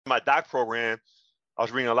My doc program, I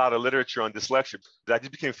was reading a lot of literature on dyslexia. I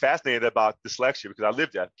just became fascinated about dyslexia because I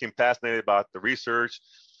lived it. I became fascinated about the research.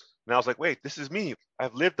 And I was like, wait, this is me.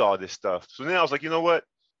 I've lived all this stuff. So then I was like, you know what?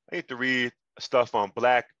 I need to read stuff on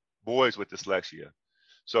Black boys with dyslexia.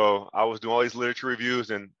 So I was doing all these literature reviews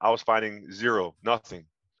and I was finding zero, nothing.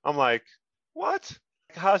 I'm like, what?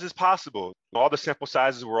 How is this possible? All the sample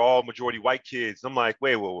sizes were all majority white kids. I'm like,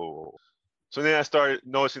 wait, whoa. So then I started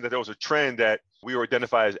noticing that there was a trend that we were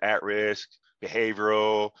identified as at risk,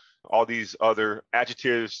 behavioral, all these other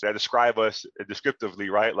adjectives that describe us descriptively,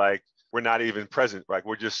 right? Like we're not even present, right?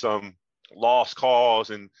 We're just some lost cause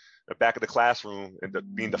in the back of the classroom and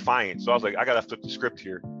being defiant. So I was like, I got to flip the script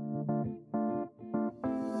here.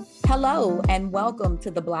 Hello, and welcome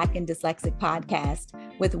to the Black and Dyslexic podcast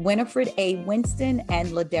with Winifred A. Winston and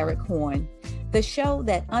LeDerick Horne, the show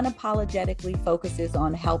that unapologetically focuses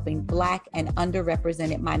on helping Black and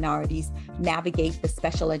underrepresented minorities navigate the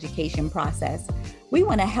special education process. We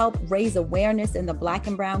want to help raise awareness in the Black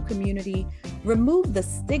and Brown community, remove the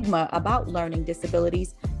stigma about learning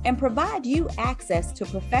disabilities, and provide you access to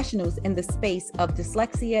professionals in the space of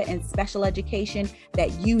dyslexia and special education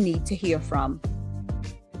that you need to hear from.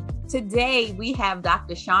 Today, we have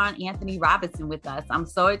Dr. Shawn Anthony Robinson with us. I'm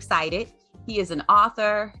so excited. He is an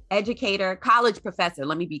author, educator, college professor,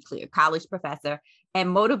 let me be clear, college professor,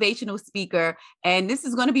 and motivational speaker. And this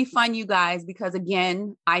is going to be fun, you guys, because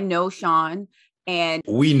again, I know Shawn. And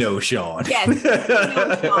we know Shawn. Yes, we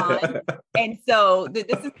know Shawn. And so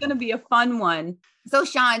this is going to be a fun one. So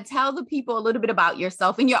Shawn, tell the people a little bit about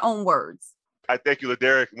yourself in your own words. I thank you,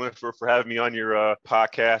 LeDerick, for having me on your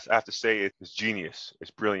podcast. I have to say it's genius.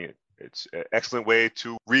 It's brilliant. It's an excellent way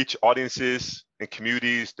to reach audiences and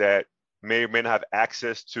communities that may or may not have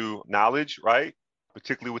access to knowledge, right?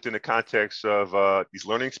 Particularly within the context of these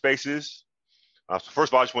learning spaces. So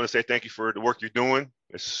first of all, I just want to say thank you for the work you're doing.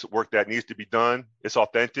 It's work that needs to be done. It's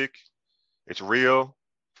authentic. It's real.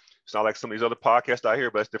 It's not like some of these other podcasts out here,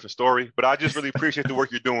 but it's a different story. But I just really appreciate the work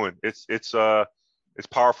you're doing. It's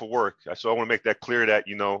powerful work. So I want to make that clear that,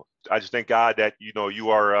 I just thank God that, you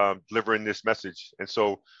are delivering this message. And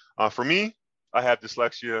so for me, I have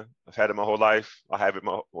dyslexia. I've had it my whole life. I have it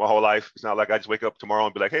my whole life. It's not like I just wake up tomorrow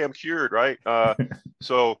and be like, hey, I'm cured, right?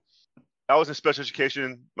 So I was in special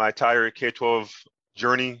education my entire K-12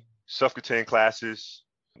 journey, self-contained classes.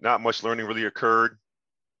 Not much learning really occurred.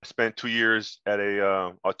 I spent 2 years at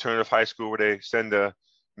a alternative high school where they send the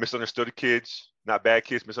misunderstood kids, not bad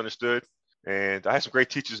kids, misunderstood. And I had some great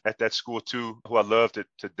teachers at that school too, who I loved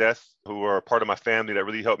to death, who are a part of my family that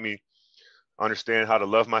really helped me understand how to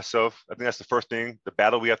love myself. I think that's the first thing. The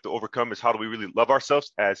battle we have to overcome is how do we really love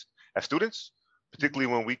ourselves as students,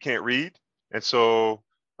 particularly when we can't read. And so,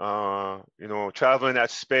 traveling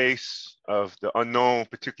that space of the unknown,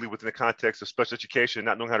 particularly within the context of special education,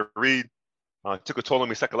 not knowing how to read, took a toll on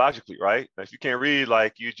me psychologically, right? If you can't read,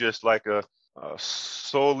 like you're just like a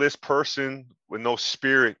soulless person with no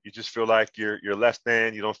spirit. You just feel like you're less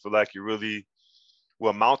than. You don't feel like you really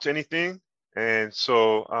will amount to anything. And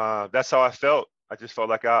so that's how I felt. I just felt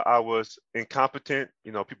like I was incompetent.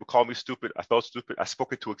 People call me stupid. I felt stupid. I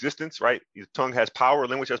spoke it to existence, right? Your tongue has power,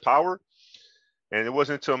 language has power. And it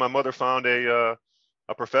wasn't until my mother found a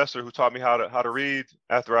professor who taught me how to read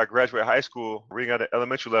after I graduated high school, reading at an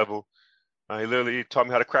elementary level. He literally taught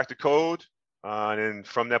me how to crack the code. And then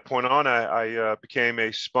from that point on, I became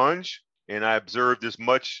a sponge, and I observed as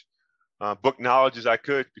much book knowledge as I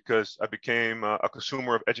could because I became a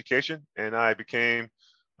consumer of education, and I became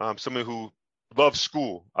someone who loved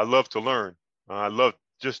school. I love to learn. I love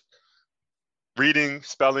just reading,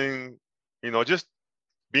 spelling, just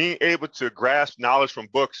being able to grasp knowledge from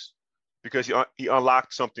books because he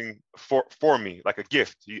unlocked something for me, like a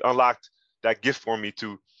gift. He unlocked that gift for me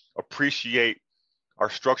to appreciate our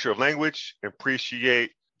structure of language,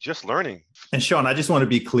 appreciate just learning. And Shawn, I just want to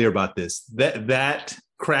be clear about this. That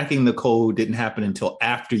cracking the code didn't happen until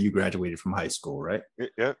after you graduated from high school, right?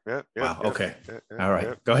 Yeah. Wow. Okay. Yeah, all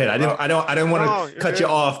right. Go ahead. I didn't want to cut you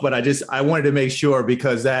off, but I wanted to make sure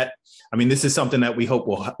because this is something that we hope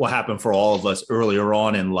will happen for all of us earlier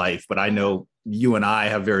on in life. But I know you and I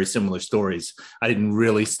have very similar stories. I didn't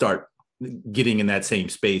really start getting in that same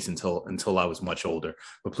space until I was much older.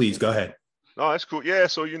 But please go ahead. No, that's cool. Yeah.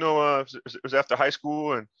 So, it was after high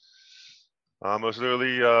school, and I was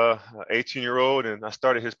literally 18-year-old, and I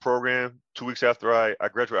started his program 2 weeks after I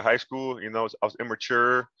graduated high school. I was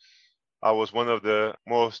immature. I was one of the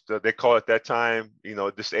most, they call it at that time,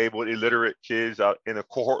 disabled, illiterate kids out in a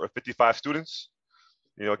cohort of 55 students.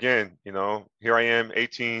 Here I am,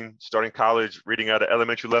 18, starting college, reading at an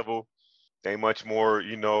elementary level. Ain't much more,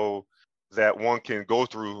 that one can go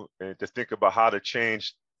through and to think about how to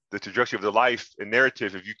change the trajectory of the life and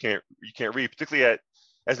narrative if you can't read, particularly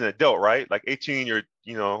as an adult, right? Like 18, you're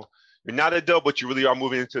not an adult, but you really are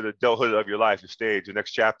moving into the adulthood of your life, your stage, the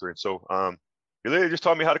next chapter. And so he literally just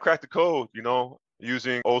taught me how to crack the code,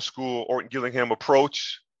 using old school Orton Gillingham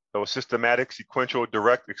approach that was systematic, sequential,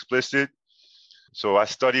 direct, explicit. So I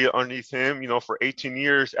studied underneath him, for 18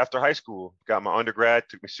 years after high school. Got my undergrad,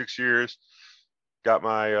 took me 6 years. Got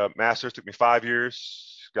my master's, took me 5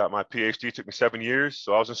 years. Got my PhD, took me 7 years.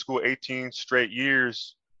 So I was in school 18 straight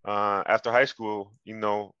years after high school,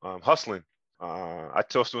 hustling. I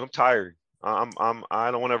tell students I'm tired.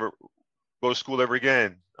 I don't want to ever go to school ever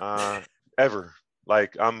again, ever.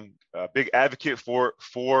 Like I'm a big advocate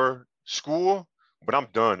for school, but I'm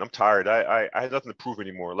done. I'm tired. I had nothing to prove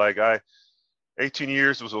anymore. 18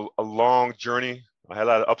 years was a long journey. I had a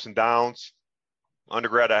lot of ups and downs.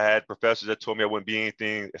 Undergrad, I had professors that told me I wouldn't be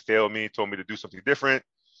anything. It failed me, told me to do something different.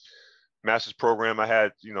 Master's program, I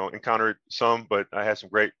had, encountered some, but I had some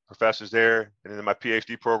great professors there. And then in my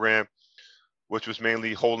PhD program, which was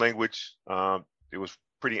mainly whole language, it was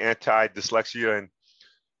pretty anti-dyslexia. And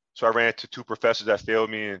so I ran into 2 professors that failed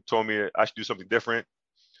me and told me I should do something different.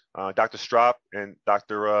 Dr. Strop and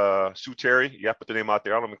Dr. Sue Terry, yeah, I put the name out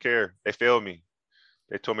there. I don't even care. They failed me.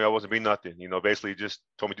 They told me I wasn't being nothing, basically just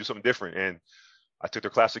told me to do something different. And I took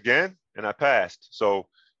their class again and I passed. So,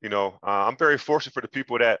 I'm very fortunate for the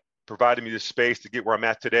people that provided me this space to get where I'm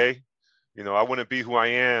at today. I wouldn't be who I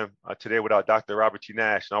am today without Dr. Robert T.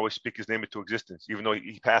 Nash. And I always speak his name into existence, even though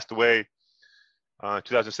he passed away in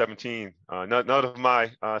 2017. None of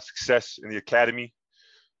my success in the academy,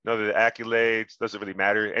 none of the accolades, doesn't really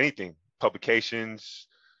matter. Anything, publications,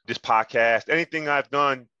 this podcast, anything I've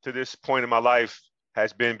done to this point in my life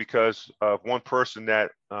has been because of one person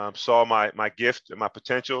that saw my gift and my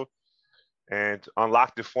potential and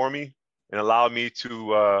unlocked it for me and allowed me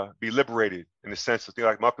to be liberated in the sense of things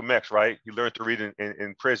like Malcolm X, right? He learned to read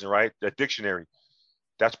in prison, right? The dictionary.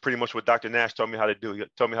 That's pretty much what Dr. Nash taught me how to do. He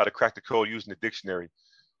taught me how to crack the code using the dictionary.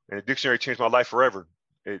 And the dictionary changed my life forever.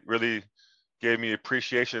 It really gave me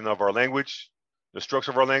appreciation of our language, the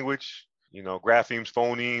structure of our language, graphemes,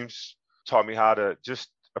 phonemes, taught me how to just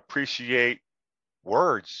appreciate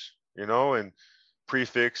words, and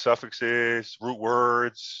prefix, suffixes, root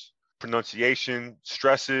words, pronunciation,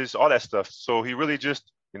 stresses, all that stuff. So he really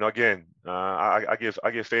just, again, I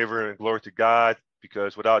give favor and glory to God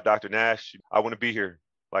because without Dr. Nash, I wouldn't be here.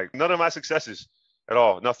 Like none of my successes at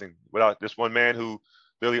all, nothing without this one man who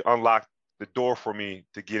really unlocked the door for me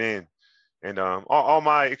to get in. And all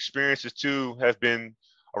my experiences too have been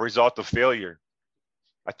a result of failure.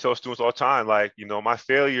 I tell students all the time, my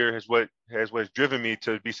failure is what has driven me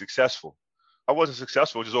to be successful. I wasn't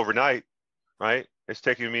successful just overnight, right? It's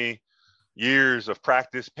taken me years of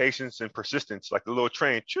practice, patience, and persistence, like the little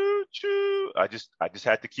train, choo choo. I just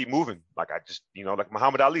had to keep moving. Like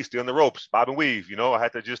Muhammad Ali, stay on the ropes, bob and weave. I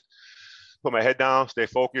had to just put my head down, stay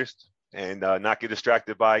focused, and not get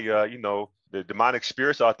distracted by the demonic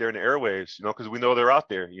spirits out there in the airwaves. Because we know they're out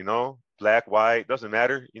there. Black, white, doesn't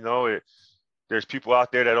matter. There's people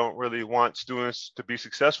out there that don't really want students to be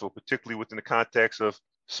successful, particularly within the context of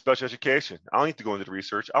special education. I don't need to go into the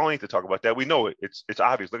research. I don't need to talk about that. We know it. It's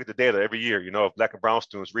obvious. Look at the data every year, of Black and brown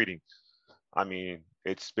students reading. I mean,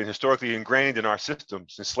 it's been historically ingrained in our system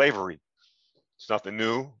since slavery. It's nothing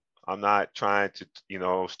new. I'm not trying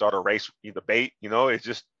to, start a race debate.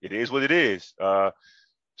 It is what it is.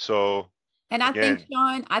 And I think,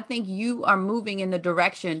 Shawn, you are moving in the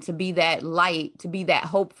direction to be that light, to be that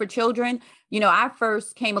hope for children. I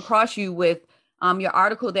first came across you with your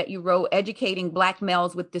article that you wrote, Educating Black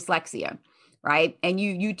Males with Dyslexia, right? And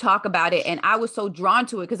you talk about it. And I was so drawn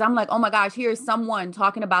to it because I'm like, oh my gosh, here's someone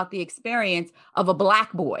talking about the experience of a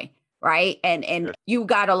Black boy, right? And you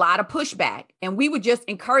got a lot of pushback. And we would just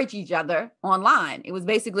encourage each other online. It was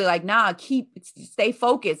basically like, nah, stay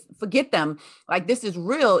focused, forget them. Like, this is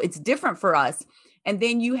real. It's different for us. And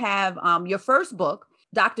then you have your first book,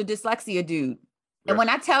 Dr. Dyslexia Dude. And when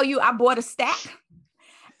I tell you, I bought a stack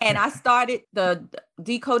and I started the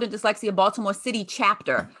Decoding Dyslexia Baltimore City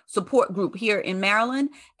chapter support group here in Maryland.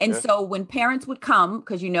 And so when parents would come,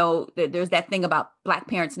 because, there's that thing about Black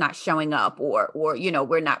parents not showing up or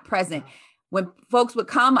we're not present. When folks would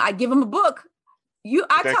come, I give them a book.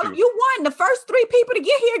 I tell them, you won. The first 3 people to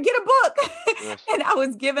get here, get a book. And I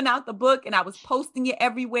was giving out the book and I was posting it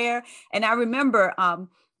everywhere. And I remember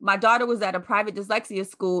my daughter was at a private dyslexia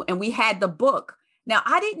school and we had the book. Now,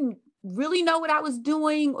 I didn't really know what I was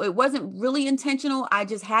doing. It wasn't really intentional. I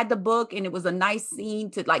just had the book and it was a nice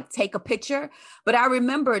scene to take a picture. But I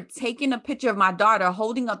remember taking a picture of my daughter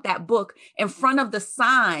holding up that book in front of the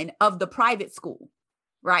sign of the private school.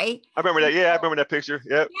 right? I remember that. Yeah, I remember that picture.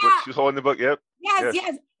 Yep. Yeah. She was holding the book. Yep.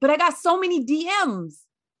 Yes. But I got so many DMs,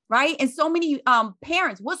 right? And so many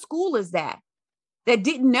parents. What school is that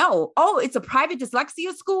didn't know? Oh, it's a private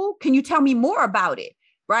dyslexia school. Can you tell me more about it?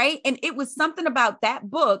 Right. And it was something about that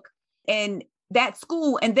book and that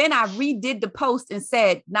school. And then I redid the post and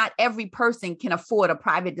said, not every person can afford a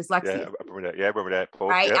private dyslexia. Yeah, I remember that. Yeah, I remember that post.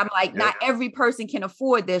 Right. Yep. I'm like, not every person can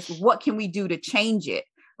afford this. What can we do to change it?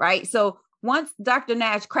 Right. So once Dr.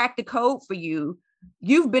 Nash cracked the code for you,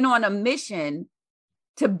 you've been on a mission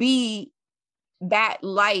to be that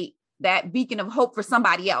light, that beacon of hope for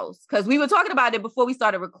somebody else. Because we were talking about it before we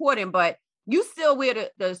started recording, but you still wear the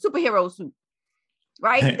superhero suit,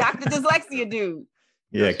 right? Dr. Dyslexia Dude.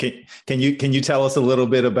 Yeah. Can you tell us a little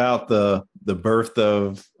bit about the birth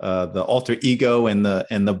of the alter ego and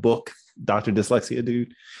the book, Dr. Dyslexia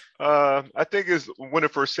Dude? I think as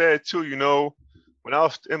Winifred said too, when I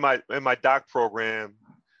was in my doc program,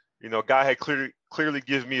 God had clearly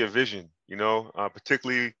given me a vision,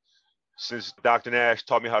 particularly since Dr. Nash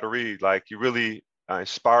taught me how to read. Like, he really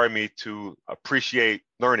inspired me to appreciate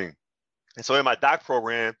learning. And so in my doc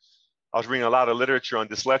program, I was reading a lot of literature on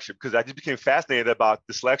dyslexia because I just became fascinated about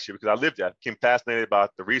dyslexia because I lived it. I became fascinated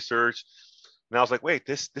about the research. And I was like, wait,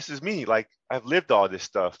 this is me. Like, I've lived all this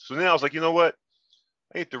stuff. So then I was like, you know what?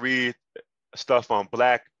 I need to read stuff on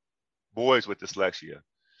Black boys with dyslexia.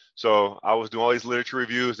 So I was doing all these literature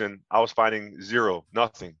reviews and I was finding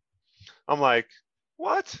nothing. I'm like,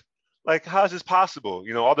 what? Like, how is this possible?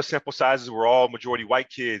 All the sample sizes were all majority white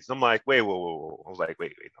kids. I'm like, wait, whoa. I was like,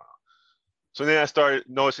 wait, no. So then I started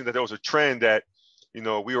noticing that there was a trend that, we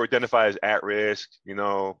were identified as at risk,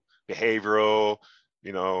 behavioral,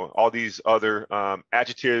 all these other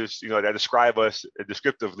adjectives, that describe us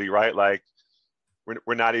descriptively, right? Like,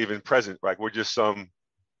 we're not even present, right? We're just some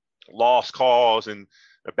lost cause in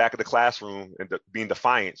the back of the classroom and being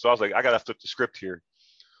defiant. So I was like, I got to flip the script here.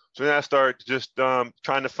 So then I started just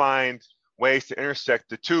trying to find ways to intersect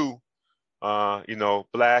the two,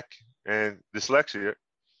 Black and dyslexia.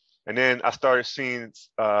 And then I started seeing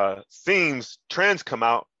themes, trends come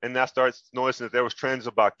out, and I started noticing that there was trends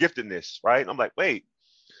about giftedness, right? And I'm like, wait.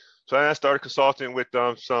 So then I started consulting with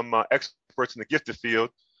some experts in the gifted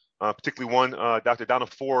field, particularly one, Dr.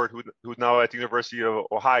 Donald Ford, who's now at the University of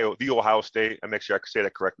Ohio, the Ohio State. I make sure I can say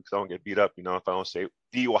that correctly because I don't get beat up, if I don't say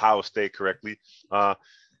the Ohio State correctly.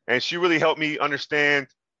 And she really helped me understand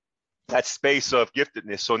that space of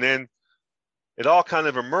giftedness. So then it all kind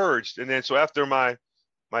of emerged. And then so after my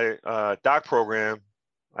doc program,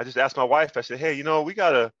 I just asked my wife, I said, hey, we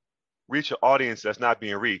got to reach an audience that's not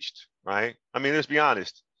being reached, right? I mean, let's be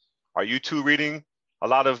honest. Are you two reading a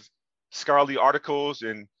lot of scholarly articles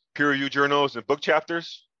and peer-reviewed journals and book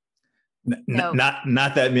chapters? No.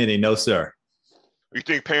 Not that many. No, sir. You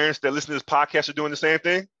think parents that listen to this podcast are doing the same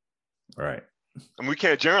thing? Right. I mean, we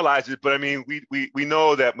can't generalize it, but I mean, we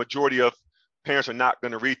know that majority of parents are not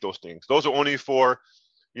going to read those things. Those are only for,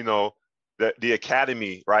 the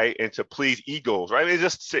academy, right? And to please egos, right? It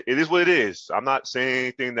is what it is. I'm not saying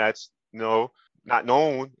anything that's, not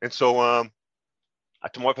known. And so I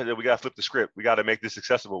told my wife, we got to flip the script. We got to make this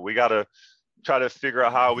accessible. We got to try to figure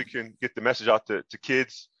out how we can get the message out to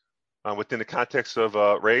kids within the context of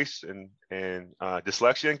race and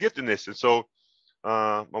dyslexia and giftedness. And so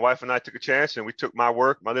my wife and I took a chance, and we took my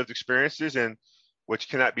work, my lived experiences, and which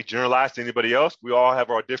cannot be generalized to anybody else. We all have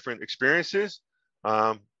our different experiences,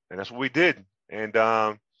 and that's what we did. And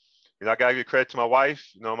I gotta give credit to my wife.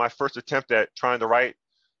 My first attempt at trying to write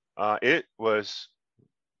it was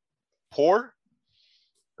poor.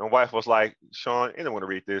 And my wife was like, Shawn, I don't want to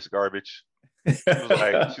read this garbage. She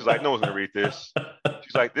was like, no one's gonna read this.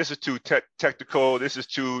 She's like, this is too technical. This is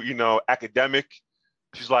too, academic.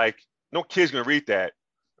 She's like, no kid's gonna read that.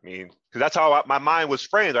 I mean, because that's how my mind was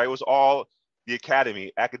framed. Right? It was all the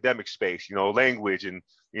academy, academic space, language and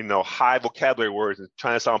high vocabulary words and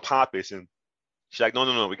trying to sound pompous. And she's like,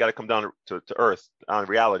 no, we got to come down to earth, on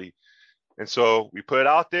reality. And so we put it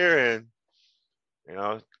out there,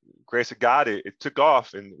 and grace of God, it took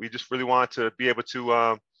off, and we just really wanted to be able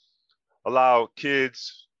to allow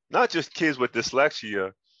kids, not just kids with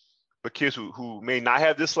dyslexia, but kids who may not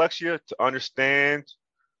have dyslexia, to understand,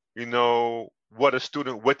 what a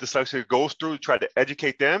student with dyslexia goes through, try to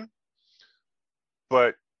educate them,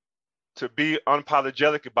 but to be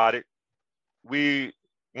unapologetic about it. We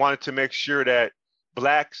wanted to make sure that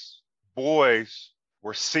Black boys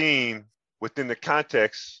were seen within the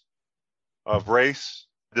context of race,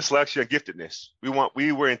 dyslexia, and giftedness.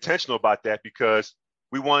 We were intentional about that because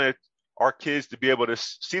we wanted our kids to be able to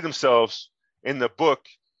see themselves in the book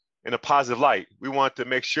in a positive light. We want to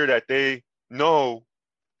make sure that they know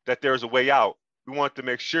that there's a way out. we want to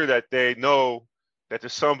make sure that they know that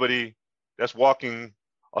there's somebody that's walking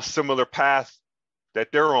a similar path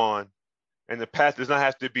that they're on. And the path does not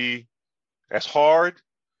have to be as hard,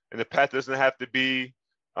 and the path doesn't have to be,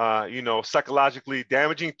 psychologically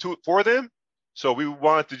damaging for them. So we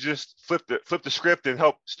want to just flip the script and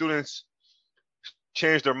help students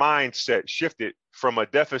change their mindset, shift it from a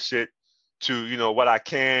deficit to, what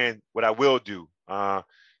I will do.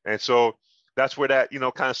 And so that's where that, kind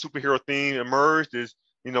of superhero theme emerged is,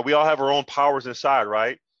 we all have our own powers inside,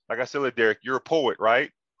 right? Like I said, LeDerick, you're a poet,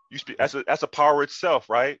 right? You speak, that's a power itself,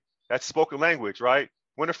 right? That's spoken language, right?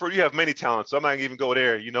 Winifred, you have many talents, so I'm not gonna even go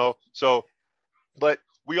there, So, but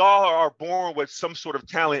we all are born with some sort of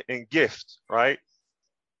talent and gift, right?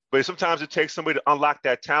 But sometimes it takes somebody to unlock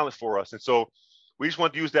that talent for us. And so we just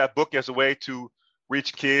want to use that book as a way to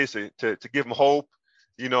reach kids, to give them hope.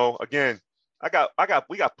 Again, we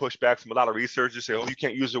got pushback from a lot of researchers say, oh, you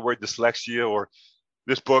can't use the word dyslexia, or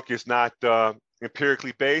this book is not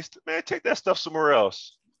empirically based. Man, take that stuff somewhere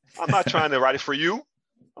else. I'm not trying to write it for you.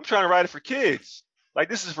 I'm trying to write it for kids. Like,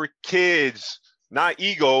 this is for kids, not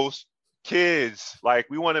egos, kids. Like,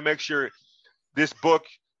 we want to make sure this book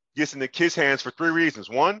gets into kids' hands for 3 reasons.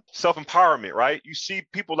 1, self-empowerment, right? You see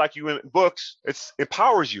people like you in books, it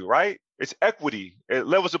empowers you, right? It's equity. It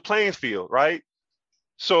levels the playing field, right?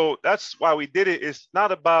 So that's why we did it. It's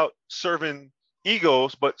not about serving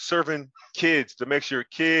egos, but serving kids, to make sure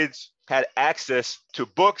kids had access to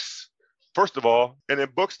books, first of all, and then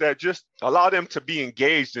books that just allow them to be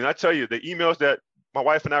engaged. And I tell you, the emails that my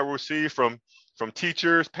wife and I received from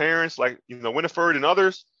teachers, parents, like, Winifred and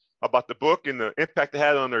others, about the book and the impact it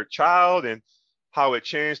had on their child and how it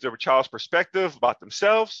changed their child's perspective about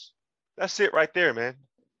themselves. That's it right there, man.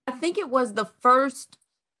 I think it was the first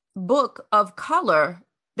book of color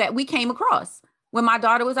that we came across when my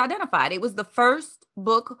daughter was identified. It was the first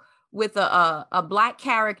book with a Black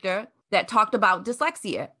character that talked about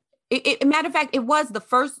dyslexia. Matter of fact, it was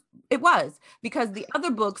because the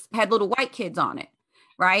other books had little white kids on it.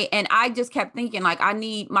 Right. And I just kept thinking, like,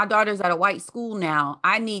 my daughter's at a white school now.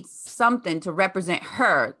 I need something to represent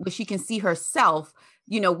her where she can see herself,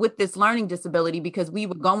 with this learning disability, because we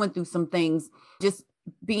were going through some things, just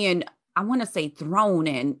being, I want to say, thrown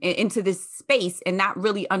into this space and not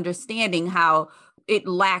really understanding how it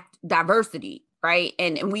lacked diversity. Right.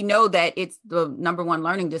 And we know that it's the #1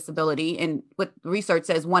 learning disability, and what research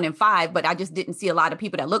says 1 in 5, but I just didn't see a lot of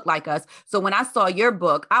people that look like us. So when I saw your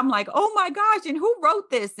book, I'm like, oh my gosh, and who wrote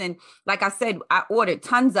this? And like I said, I ordered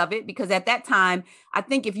tons of it, because at that time, I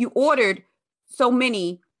think if you ordered so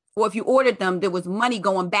many, or if you ordered them, there was money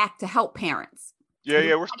going back to help parents.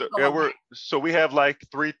 So we have like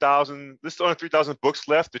 3,000, this is only 3,000 books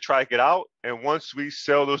left to try to get out. And once we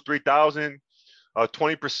sell those 3,000,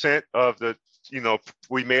 20% of the,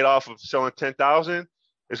 we made off of selling 10,000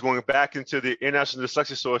 is going back into the International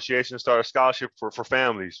Dyslexia Association to start a scholarship for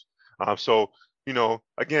families. So,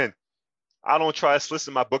 again, I don't try to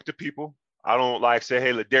solicit my book to people. I don't like say,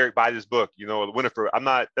 hey, LeDerick, buy this book, Winifred.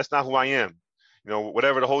 That's not who I am.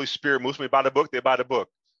 Whatever the Holy Spirit moves me to buy the book, they buy the book.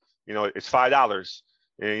 It's $5.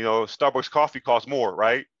 And, Starbucks coffee costs more,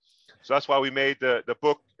 right? So that's why we made the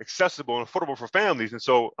book accessible and affordable for families. And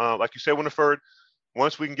so, like you said, Winifred,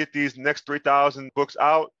 once we can get these next 3,000 books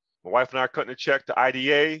out, my wife and I are cutting a check to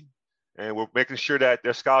IDA, and we're making sure that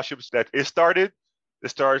their scholarships that it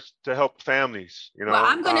starts to help families. Well,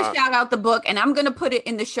 I'm going to shout out the book, and I'm going to put it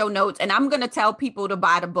in the show notes, and I'm going to tell people to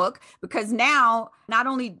buy the book, because now not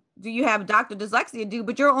only do you have Dr. Dyslexia Dude,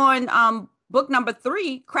 but you're on book number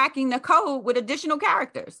 3, Cracking the Code, with additional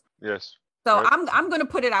characters. Yes. So right. I'm going to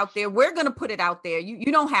put it out there. We're going to put it out there.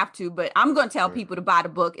 You don't have to, but I'm going to tell people to buy the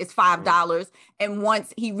book. It's $5. And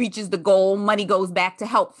once he reaches the goal, money goes back to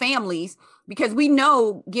help families, because we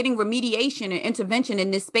know getting remediation and intervention in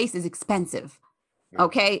this space is expensive.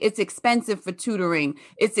 Okay. It's expensive for tutoring.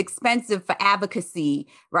 It's expensive for advocacy.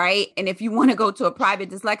 Right. And if you want to go to a private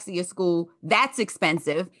dyslexia school, that's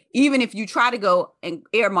expensive. Even if you try to go and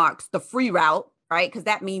earmarks the free route, right? Because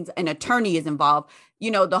that means an attorney is involved.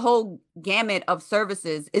 The whole gamut of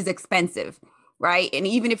services is expensive, right? And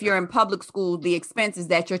even if you're in public school, the expense is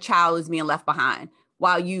that your child is being left behind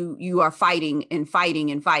while you are fighting and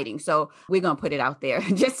fighting and fighting. So we're going to put it out there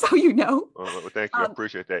just so you know. Well, thank you. I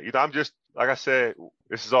appreciate that. I'm just, like I said,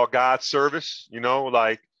 this is all God's service,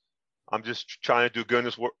 like I'm just trying to do good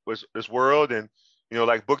in this world. And,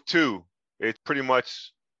 like book 2, it's pretty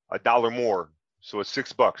much $1 more. So it's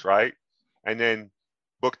 $6, right? And then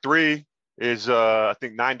book 3 is, I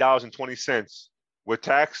think, $9.20. With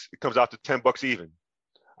tax, it comes out to $10 even.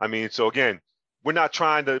 I mean, so again, we're not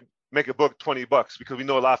trying to make a book $20 because we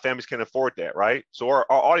know a lot of families can't afford that, right? So our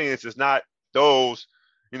audience is not those,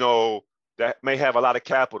 that may have a lot of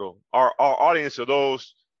capital. Our audience are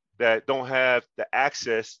those that don't have the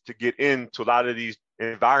access to get into a lot of these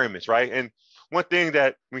environments, right? And one thing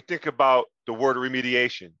that we think about the word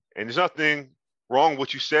remediation, and there's nothing wrong with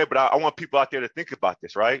what you said, but I want people out there to think about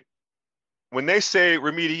this, right? When they say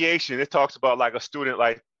remediation, it talks about like a student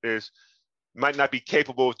like might not be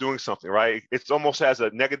capable of doing something, right? It almost has a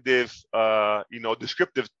negative,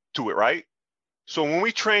 descriptive to it, right? So when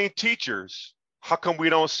we train teachers, how come we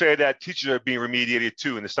don't say that teachers are being remediated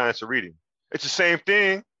too in the science of reading? It's the same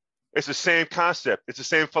thing. It's the same concept. It's the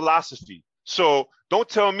same philosophy. So don't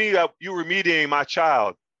tell me that you're remediating my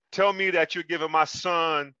child. Tell me that you're giving my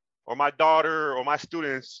son or my daughter or my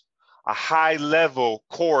students a high level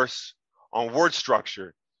course on word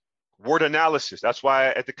structure, word analysis. That's why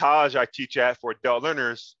at the college I teach at for adult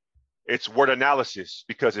learners, it's word analysis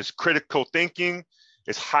because it's critical thinking,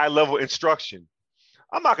 it's high level instruction.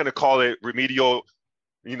 I'm not going to call it remedial,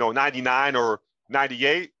 99 or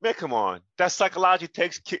 98. Man, come on. That psychologically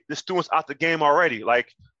takes the students out the game already.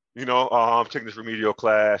 Like, I'm taking this remedial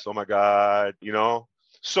class. Oh my God,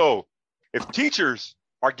 So if teachers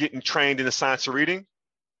are getting trained in the science of reading,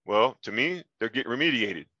 well, to me, they're getting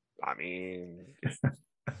remediated. I mean,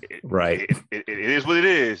 right. It is what it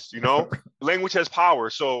is, Language has power.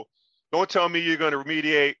 So don't tell me you're going to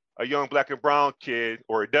remediate a young Black and brown kid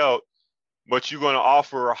or adult, but you're going to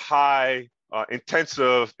offer a high,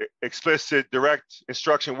 intensive, explicit, direct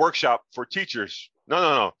instruction workshop for teachers.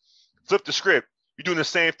 No. Flip the script. You're doing the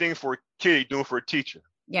same thing for a kid you're doing for a teacher.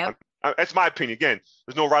 Yeah. That's my opinion. Again,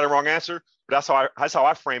 there's no right or wrong answer, but that's how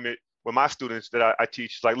I frame it with my students that I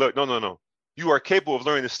teach. Like, look, no. You are capable of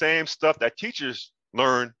learning the same stuff that teachers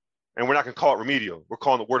learn, and we're not going to call it remedial. We're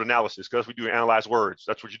calling it word analysis because we do analyze words.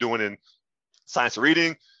 That's what you're doing in science of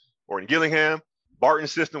reading or in Gillingham, Barton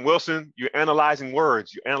system, Wilson. You're analyzing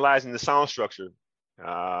words. You're analyzing the sound structure.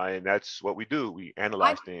 And that's what we do. We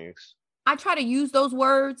analyze things. I try to use those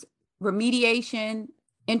words, remediation,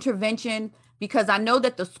 intervention, because I know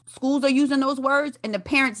that the schools are using those words and the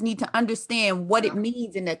parents need to understand what it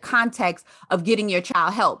means in the context of getting your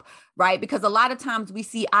child help, right? Because a lot of times we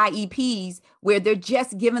see IEPs where they're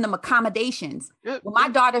just giving them accommodations. When my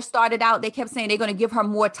daughter started out, they kept saying they're going to give her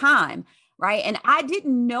more time, right? And I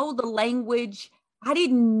didn't know the language.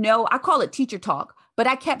 I call it teacher talk, but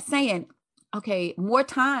I kept saying, okay, more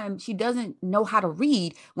time. She doesn't know how to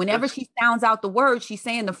read. Whenever she sounds out the word, she's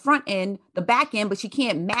saying the front end, the back end, but she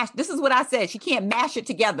can't mash. This is what I said. She can't mash it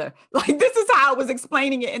together. Like, this is how I was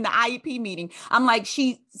explaining it in the IEP meeting. I'm like,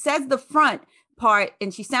 she says the front part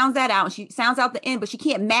and she sounds that out and she sounds out the end, but she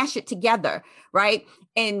can't mash it together. Right.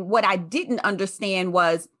 And what I didn't understand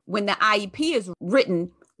was when the IEP is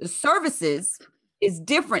written, the services is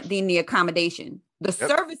different than the accommodation. The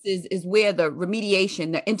services is where the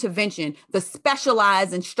remediation, the intervention, the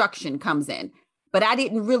specialized instruction comes in. But I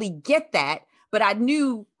didn't really get that. But I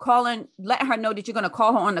knew letting her know that you're going to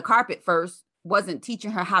call her on the carpet first wasn't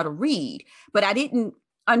teaching her how to read. But I didn't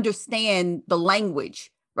understand the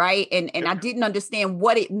language, right? And I didn't understand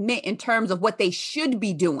what it meant in terms of what they should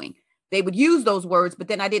be doing. They would use those words, but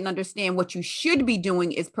then I didn't understand what you should be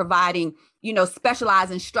doing is providing,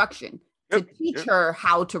 specialized instruction. To teach her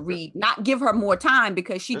how to read, not give her more time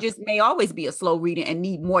because she just may always be a slow reader and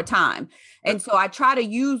need more time. And so I try to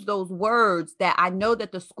use those words that I know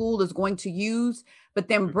that the school is going to use, but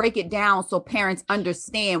then break it down so parents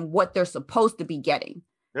understand what they're supposed to be getting.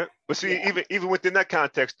 Yeah. But see, even within that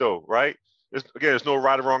context though, right? There's no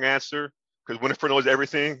right or wrong answer because Winifred knows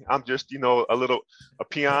everything. I'm just, a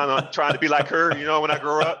peon trying to be like her, when I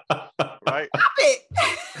grow up, right?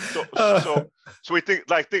 Stop it.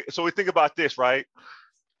 So we think about this, right?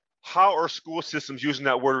 How are school systems using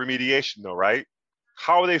that word remediation though, right?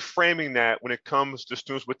 How are they framing that when it comes to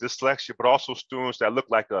students with dyslexia, but also students that look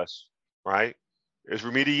like us, right? Is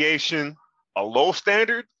remediation a low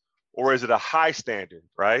standard or is it a high standard,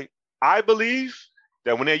 right? I believe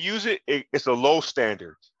that when they use it, it's a low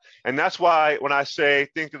standard. And that's why when I say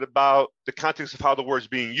thinking about the context of how the word's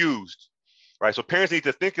being used, right? So parents need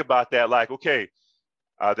to think about that like, okay,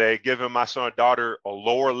 are they giving my son or daughter a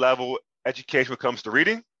lower level education when it comes to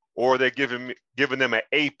reading? Or are they giving them an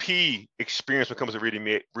AP experience when it comes to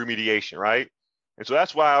reading remediation, right? And so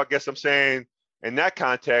that's why I guess I'm saying in that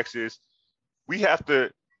context is we have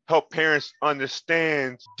to help parents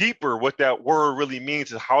understand deeper what that word really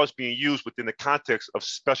means and how it's being used within the context of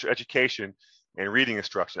special education and reading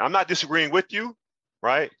instruction. I'm not disagreeing with you,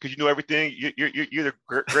 right? Because you know everything. You're the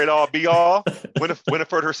great all be all,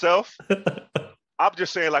 Winifred herself. I'm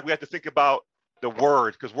just saying, like, we have to think about the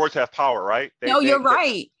word because words have power, right? You're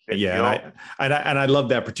right. And I love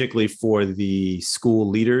that particularly for the school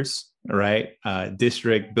leaders right?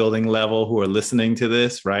 District building level who are listening to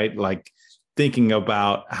this, right? Like thinking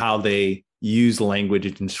about how they use language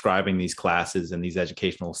in describing these classes and these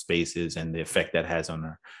educational spaces and the effect that has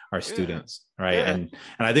on our students, right? Yeah. And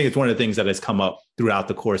I think it's one of the things that has come up throughout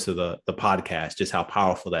the course of the podcast, just how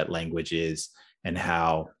powerful that language is and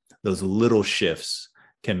how those little shifts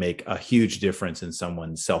can make a huge difference in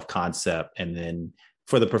someone's self-concept. And then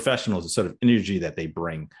for the professionals, the sort of energy that they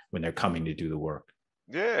bring when they're coming to do the work.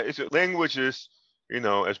 Yeah, it's language is,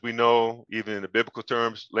 as we know, even in the biblical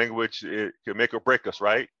terms, language, it can make or break us,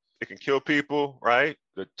 right? It can kill people, right?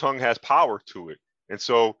 The tongue has power to it. And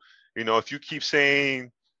so, if you keep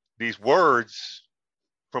saying these words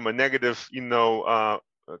from a negative,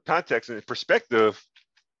 context and perspective,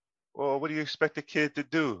 well, what do you expect the kid to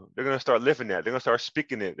do? They're going to start living that. They're going to start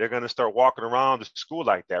speaking it. They're going to start walking around the school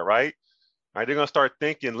like that, right? They're going to start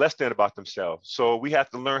thinking less than about themselves. So we have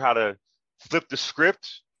to learn how to flip the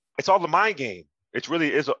script. It's all the mind game. It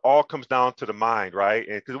really is. It all comes down to the mind, right?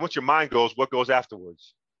 And because once your mind goes, what goes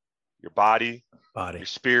afterwards? Your body, your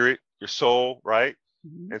spirit, your soul, right?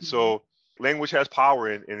 Mm-hmm. And so language has power.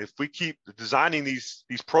 And if we keep designing these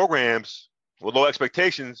programs with low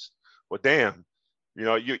expectations, well, damn,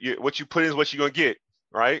 what you put in is what you're going to get,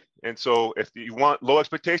 right? And so if you want low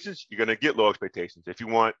expectations, you're going to get low expectations. If you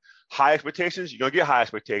want high expectations, you're going to get high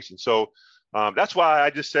expectations. So that's why I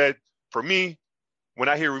just said, for me, when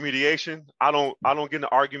I hear remediation, I don't get in an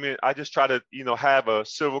argument. I just try to, have a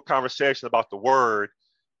civil conversation about the word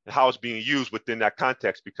and how it's being used within that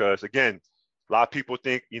context. Because again, a lot of people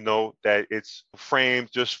think, that it's framed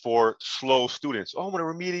just for slow students. Oh, I'm going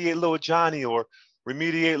to remediate little Johnny or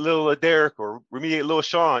remediate little Derek or remediate little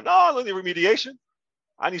Shawn. No, I don't need remediation.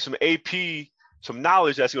 I need some AP, some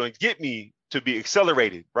knowledge that's going to get me to be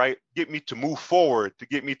accelerated, right? Get me to move forward, to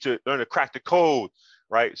get me to learn to crack the code,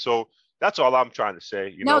 right? So that's all I'm trying to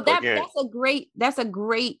say. That's a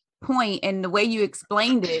great point. And the way you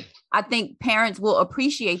explained it, I think parents will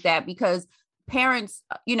appreciate that, because parents,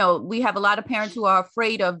 we have a lot of parents who are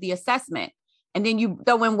afraid of the assessment. And then you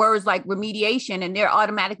throw in words like remediation and they're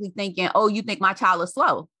automatically thinking, oh, you think my child is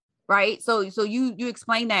slow, right? So you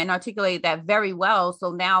explained that and articulated that very well.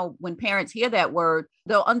 So now when parents hear that word,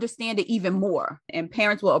 they'll understand it even more, and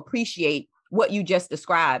parents will appreciate what you just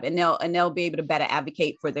described, and they'll be able to better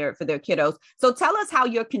advocate for their kiddos. So tell us how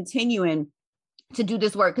you're continuing to do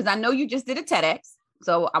this work, because I know you just did a TEDx,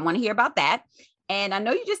 so I want to hear about that. And I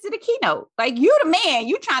know you just did a keynote. Like, you the man,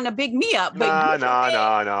 you trying to big me up. But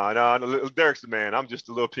no. Derek's the man. I'm just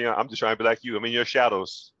a little peon. I'm just trying to be like you. I'm in your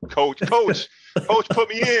shadows. Coach, put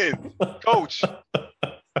me in. Coach.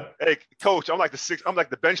 Hey, coach, I'm like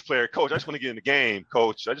the bench player. Coach, I just want to get in the game.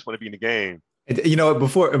 Coach, I just want to be in the game.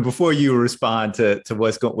 Before you respond to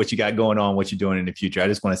what you got going on, what you're doing in the future, I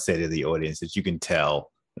just want to say to the audience that you can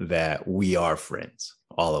tell that we are friends,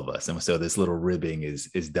 all of us. And so this little ribbing is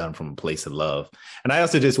done from a place of love. And I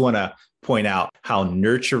also just want to point out how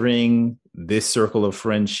nurturing this circle of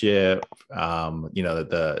friendship, some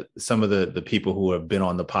of the people who have been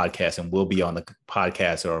on the podcast and will be on the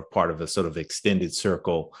podcast are part of a sort of extended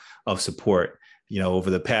circle of support, over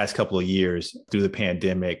the past couple of years, through the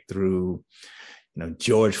pandemic, through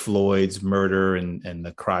George Floyd's murder and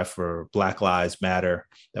the cry for Black Lives Matter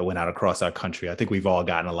that went out across our country. I think we've all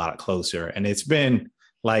gotten a lot closer, and it's been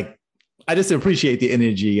like, I just appreciate the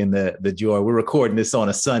energy and the joy. We're recording this on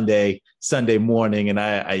a Sunday morning, and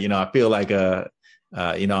I feel like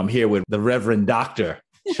I'm here with the Reverend Dr.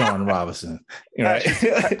 Shawn Robinson. Right?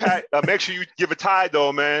 Pat, make sure you give a tie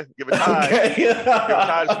though, man. Give a tie. Okay. Give a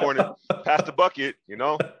tie this morning. Pass the bucket,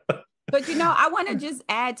 But, I want to just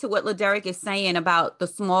add to what LeDerick is saying about the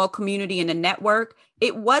small community and the network.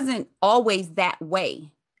 It wasn't always that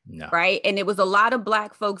way, right? And it was a lot of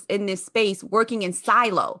Black folks in this space working in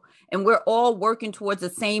silo. And we're all working towards the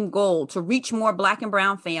same goal: to reach more Black and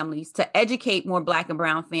brown families, to educate more Black and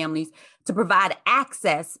brown families, to provide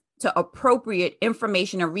access to appropriate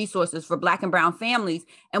information and resources for Black and brown families.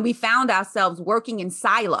 And we found ourselves working in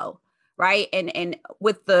silo. Right. And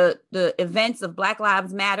with the events of Black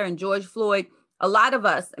Lives Matter and George Floyd, a lot of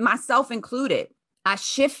us, myself included, I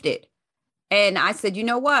shifted and I said, you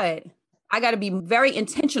know what? I got to be very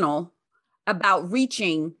intentional about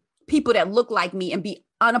reaching people that look like me and be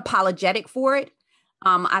unapologetic for it.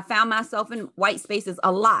 I found myself in white spaces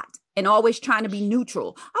a lot and always trying to be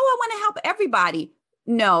neutral. Oh, I want to help everybody.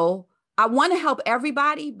 No, I want to help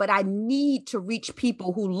everybody, but I need to reach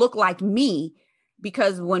people who look like me.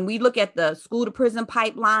 Because when we look at the school to prison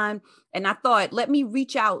pipeline, and I thought, let me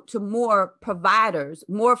reach out to more providers,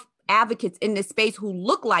 more advocates in this space who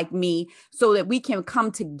look like me, so that we can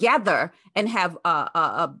come together and have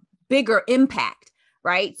a bigger impact.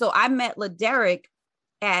 right? So I met LeDerick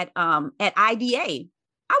at IDA.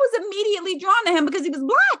 I was immediately drawn to him because he was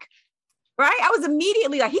Black, right? I was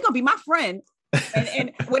immediately like, he gonna be my friend.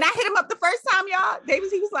 And when I hit him up the first time, y'all, he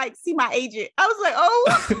was like, see my agent. I was like, oh,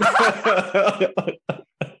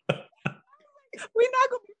 we're not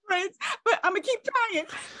gonna be friends, but I'm gonna keep trying,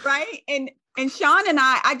 right? And Shawn and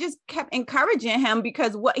I just kept encouraging him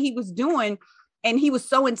because what he was doing, and he was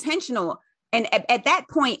so intentional. And at that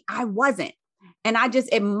point, I wasn't. And I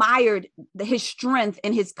just admired his strength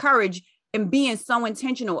and his courage in being so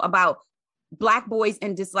intentional about Black boys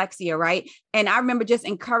and dyslexia, right? And I remember just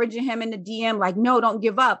encouraging him in the DM, like, no, don't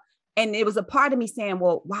give up. And it was a part of me saying,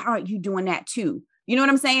 well, why aren't you doing that too? You know what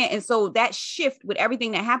I'm saying? And so that shift with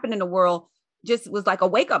everything that happened in the world just was like a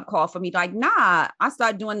wake-up call for me. Like, nah, I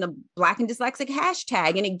started doing the Black and Dyslexic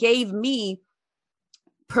hashtag, and it gave me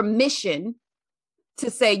permission to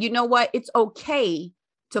say, you know what? It's okay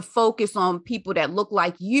to focus on people that look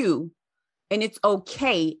like you. And it's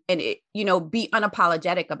okay. And be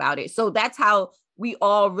unapologetic about it. So that's how we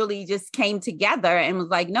all really just came together and was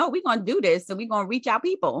like, no, we're going to do this. And we're going to reach out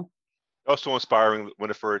people. That was so inspiring,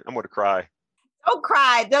 Winifred. I'm going to cry. Don't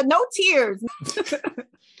cry. No tears.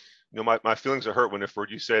 My feelings are hurt,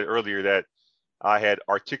 Winifred. You said earlier that I had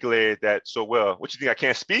articulated that so well. What, you think I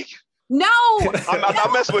can't speak? No.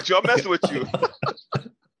 I'm messing with you. I'm messing with you.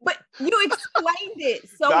 But you explained it.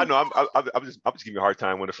 So no, I know. I'm just giving you a hard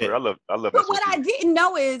time, Winifred. I love. But what I didn't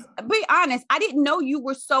know is, be honest, I didn't know you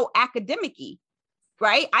were so academic-y,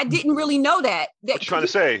 right? I didn't really know that. What you trying to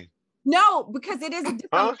say? No, because it is a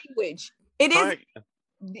different language.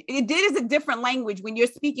 It is a different language when you're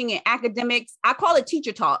speaking in academics. I call it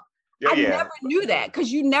teacher talk. I never knew that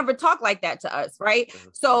because you never talk like that to us, right?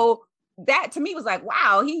 So that to me was like,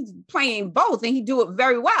 wow, he's playing both and he do it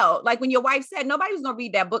very well. Like when your wife said nobody was gonna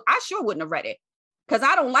read that book, I sure wouldn't have read it because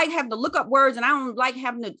I don't like having to look up words and I don't like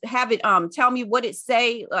having to have it tell me what it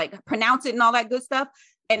say, like pronounce it and all that good stuff.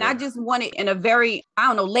 And I just want it in a very,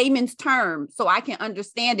 layman's term so I can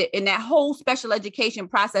understand it. And that whole special education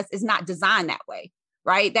process is not designed that way,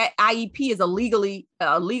 right? That IEP is a legally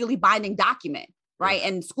binding document, right?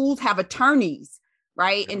 And schools have attorneys.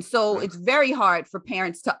 Right. And so it's very hard for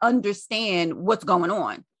parents to understand what's going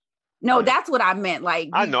on. No, that's what I meant. Like,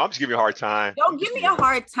 I know, I'm just giving you a hard time. Don't give me a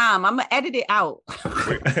hard time. I'm going to edit it out.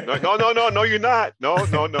 No, you're not. No.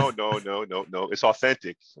 It's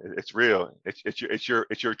authentic. It's real. It's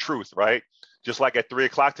your truth, right? Just like at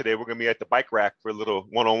 3:00 today, we're going to be at the bike rack for a little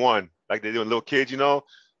one-on-one, like they do with little kids, they'll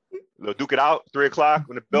duke it out 3:00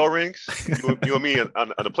 when the bell rings, you and me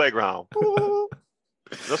on the playground.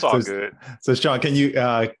 That's all good. So Shawn, can you,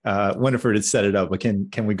 Winifred had set it up, but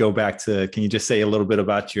can we go back to, can you just say a little bit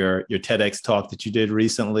about your TEDx talk that you did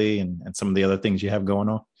recently and some of the other things you have going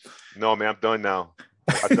on? No, man, I'm done now.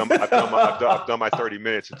 I've done my 30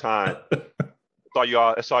 minutes of time.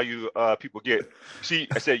 That's all you people get. See,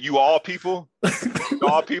 I said, you all people,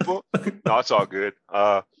 all people. No, it's all good.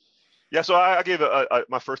 So I gave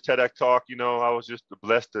my first TEDx talk. I was just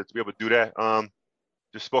blessed to be able to do that.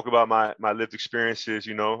 Just spoke about my lived experiences,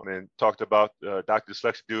 and talked about Dr.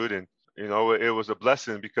 Dyslexia Dude. And, it was a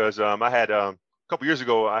blessing because I had a couple years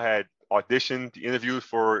ago, I had auditioned, interviewed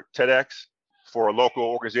for TEDx for a local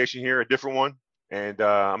organization here, a different one. And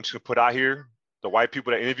I'm just going to put out here, the white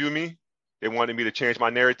people that interviewed me, they wanted me to change my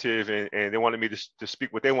narrative and they wanted me to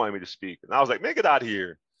speak what they wanted me to speak. And I was like, man, get out of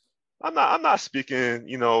here. I'm not speaking,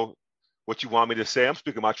 what you want me to say. I'm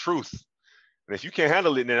speaking my truth. And if you can't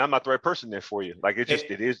handle it, then I'm not the right person there for you. Like it is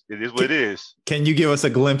what it is. Can you give us a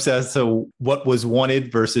glimpse as to what was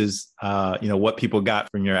wanted versus, what people got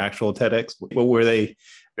from your actual TEDx? What were they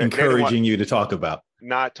encouraging you to talk about?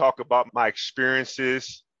 Not talk about my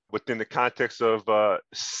experiences within the context of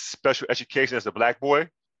special education as a Black boy.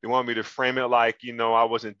 They want me to frame it like, I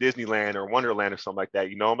was in Disneyland or Wonderland or something like that.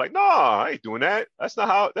 I'm like, no, I ain't doing that. That's not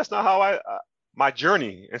how my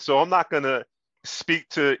journey. And so I'm not going to speak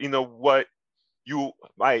to, what you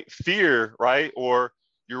might fear, right? Or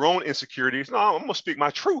your own insecurities. No, I'm going to speak my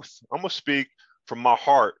truth. I'm going to speak from my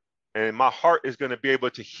heart, and my heart is going to be able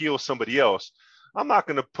to heal somebody else. I'm not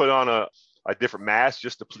going to put on a different mask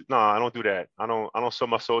just to please. No, I don't do that. I don't sell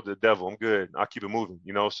my soul to the devil. I'm good. I'll keep it moving,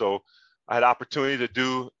 So I had the opportunity to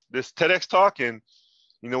do this TEDx talk, and,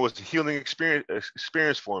 it was a healing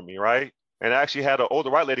experience for me, right? And I actually had an older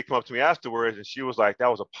white lady come up to me afterwards, and she was like, that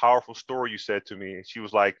was a powerful story you said to me. And she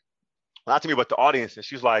was like, not to me, but the audience. And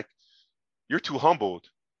she's like, you're too humbled.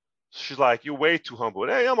 She's like, you're way too humbled.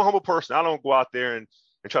 Hey, I'm a humble person. I don't go out there and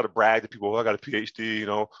try to brag to people, I got a PhD,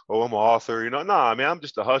 I'm an author, Nah, man, I'm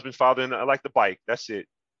just a husband, father, and I like the bike. That's it,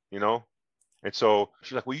 And so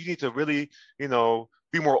she's like, well, you need to really,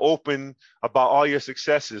 be more open about all your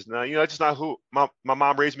successes. Now, it's just not who my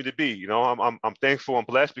mom raised me to be. I'm thankful and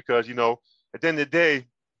blessed because, at the end of the day,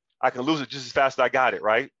 I can lose it just as fast as I got it,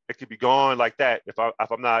 right? It could be gone like that if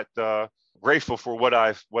I'm not grateful for what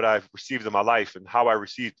I've received in my life and how I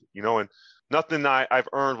received it, and nothing I've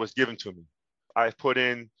earned was given to me. I've put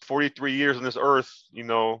in 43 years on this earth,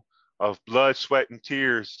 of blood, sweat, and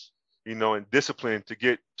tears, and discipline to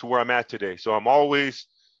get to where I'm at today. So I'm always,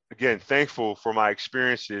 again, thankful for my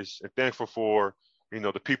experiences and thankful for,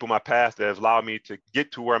 the people in my past that have allowed me to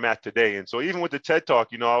get to where I'm at today. And so even with the TED Talk,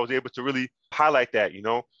 I was able to really highlight that,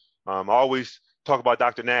 I always talk about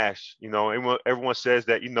Dr. Nash, everyone says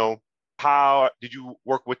that, how did you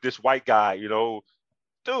work with this white guy?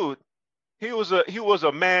 Dude, he was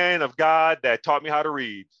a man of God that taught me how to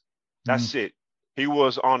read. That's it. He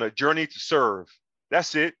was on a journey to serve.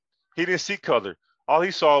 That's it. He didn't see color. All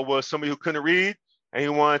he saw was somebody who couldn't read, and he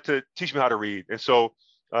wanted to teach me how to read. And so,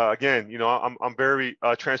 again, I'm very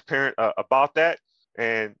transparent about that.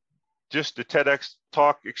 And just the TEDx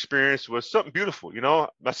talk experience was something beautiful. My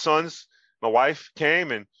wife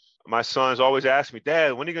came, and my sons always ask me,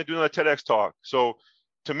 Dad, when are you going to do another TEDx talk? So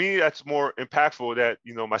to me, that's more impactful that,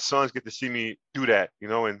 my sons get to see me do that,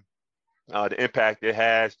 and the impact it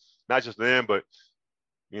has, not just them, but,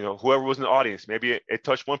 whoever was in the audience. Maybe it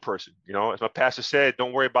touched one person. As my pastor said,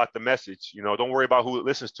 don't worry about the message. Don't worry about who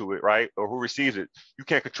listens to it, right? Or who receives it. You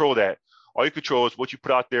can't control that. All you control is what you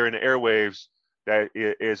put out there in the airwaves that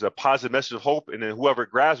is a positive message of hope. And then whoever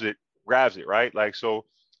grabs it, right? Like, so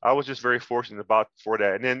I was just very fortunate for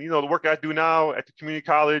that. And then, the work I do now at the community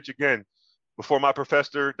college, again, before my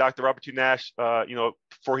professor, Dr. Robert T. Nash,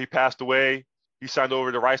 before he passed away, he signed over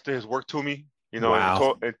the rights to his work to me. Wow. I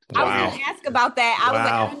was going to ask about that. I was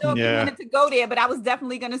like, I don't know if you wanted to go there, but I was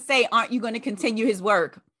definitely going to say, aren't you going to continue his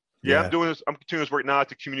work? Yeah, I'm continuing his work now at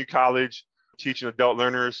the community college, teaching adult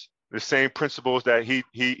learners the same principles that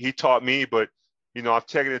he taught me, but I've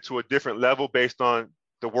taken it to a different level based on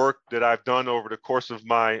the work that I've done over the course of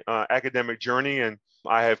my academic journey, and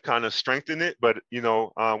I have kind of strengthened it. But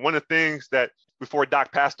one of the things that before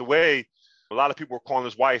Doc passed away, a lot of people were calling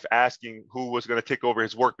his wife asking who was going to take over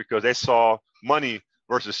his work because they saw money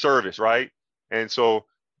versus service, right? And so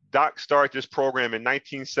Doc started this program in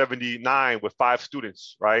 1979 with 5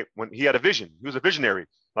 students, right? When he had a vision, he was a visionary.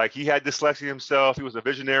 Like, he had dyslexia himself. He was a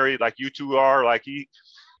visionary, like you two are. Like, he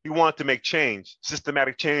wanted to make change,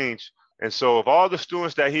 systematic change. And so of all the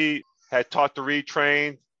students that he had taught to read,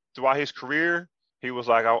 trained throughout his career, he was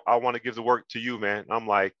like, I want to give the work to you, man. I'm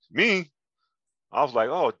like, me? I was like,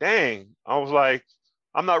 oh, dang. I was like,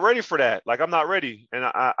 I'm not ready for that. Like, I'm not ready. And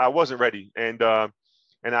I wasn't ready. And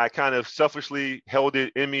I kind of selfishly held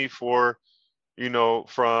it in me for,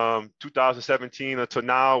 from 2017 until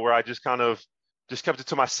now, where I just kind of just kept it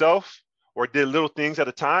to myself or did little things at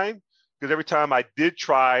a time. Because every time I did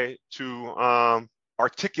try to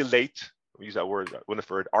articulate, let me use that word,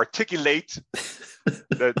 Winifred, articulate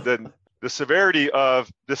the severity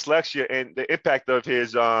of dyslexia and the impact of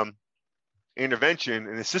his intervention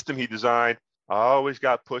and the system he designed, I always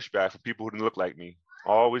got pushback from people who didn't look like me.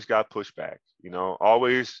 Always got pushback,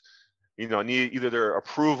 always, need either their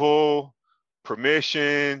approval,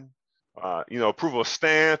 permission, approval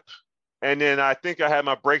stamp. And then I think I had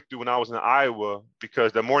my breakthrough when I was in Iowa,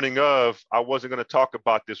 because the morning of, I wasn't going to talk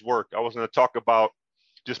about this work. I wasn't going to talk about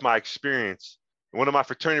just my experience. And one of my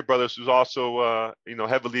fraternity brothers, who's also,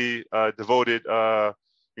 heavily devoted,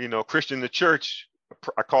 Christian in the church,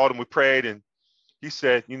 I called him, we prayed, and he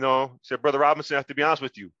said, Brother Robinson, I have to be honest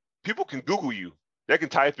with you. People can Google you. They can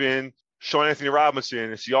type in Shawn Anthony Robinson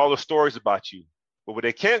and see all the stories about you. But what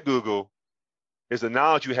they can't Google is the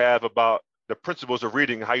knowledge you have about the principles of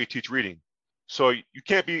reading and how you teach reading. So you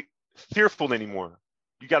can't be fearful anymore.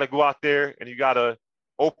 You got to go out there and you got to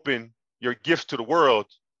open your gifts to the world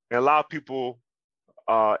and allow people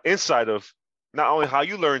insight of not only how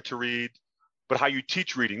you learn to read, but how you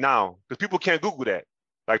teach reading now, because people can't Google that.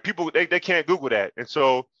 Like, people, they can't Google that. And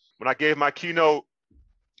so when I gave my keynote,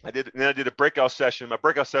 I did a breakout session. My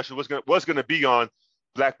breakout session was gonna be on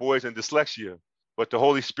Black boys and dyslexia, but the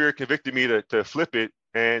Holy Spirit convicted me to flip it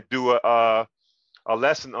and do a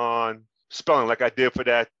lesson on spelling, like I did for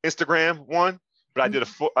that Instagram one. But I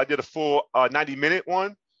did a full 90-minute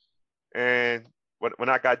one. And when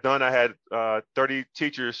I got done, I had 30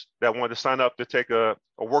 teachers that wanted to sign up to take a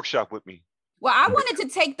workshop with me. Well, I wanted to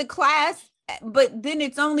take the class, but then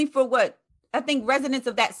it's only for what? I think residents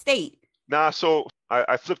of that state. Nah, so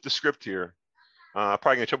I flipped the script here. I'm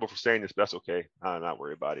probably get in trouble for saying this, but that's okay. I'm not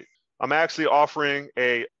worried about it. I'm actually offering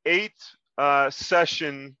a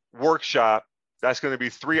 8-session workshop. That's going to be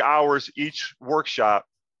 3 hours each workshop.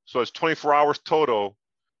 So it's 24 hours total.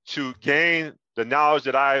 to gain the knowledge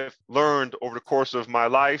that I've learned over the course of my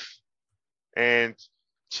life and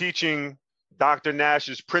teaching Dr.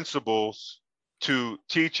 Nash's principles to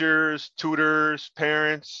teachers, tutors,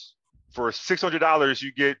 parents. For $600,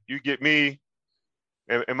 you get me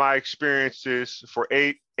and my experiences for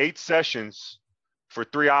eight sessions for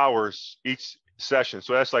 3 hours each session.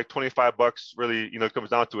 So that's like $25 really, it comes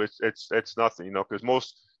down to it's nothing, because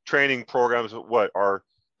most training programs are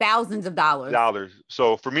thousands of dollars.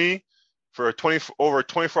 So for me, for over a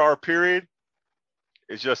 24-hour period,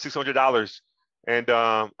 it's just $600. And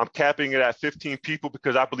I'm capping it at 15 people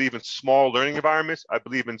because I believe in small learning environments. I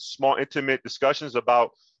believe in small, intimate discussions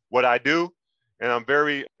about what I do. And I'm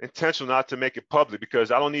very intentional not to make it public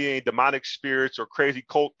because I don't need any demonic spirits or crazy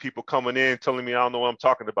cult people coming in telling me I don't know what I'm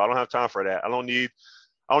talking about. I don't have time for that. I don't need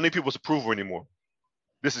people's approval anymore.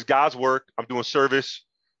 This is God's work. I'm doing service.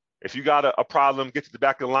 If you got a problem, get to the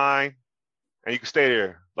back of the line and you can stay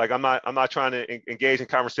there. Like I'm not trying to engage in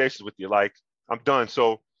conversations with you. Like I'm done.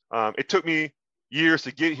 So it took me years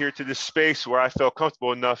to get here to this space where I felt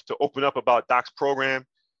comfortable enough to open up about Doc's program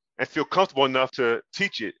and feel comfortable enough to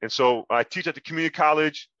teach it. And so I teach at the community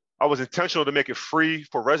college. I was intentional to make it free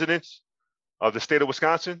for residents of the state of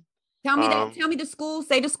Wisconsin. Tell me the school.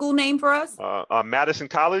 Say the school name for us. Madison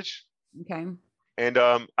College. Okay. And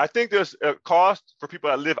I think there's a cost for people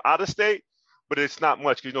that live out of state, but it's not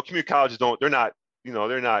much because community colleges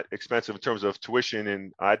they're not expensive in terms of tuition.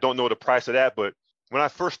 And I don't know the price of that. But when I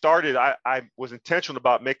first started, I was intentional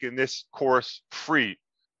about making this course free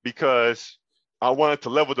because I wanted to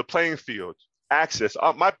level the playing field. Access.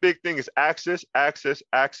 My big thing is access.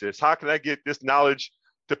 How can I get this knowledge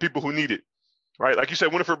to people who need it? Right? Like you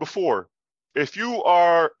said, Winifred, before, if you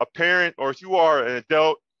are a parent or if you are an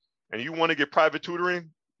adult and you want to get private tutoring,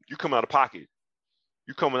 you come out of pocket.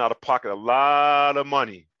 You're coming out of pocket a lot of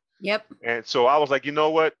money. Yep. And so I was like, you know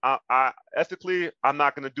what? I ethically, I'm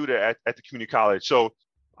not going to do that at the community college. So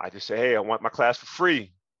I just say, hey, I want my class for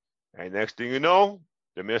free. And next thing you know,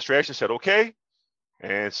 the administration said, okay.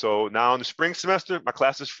 And so now in the spring semester, my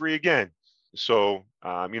class is free again. So,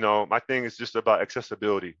 my thing is just about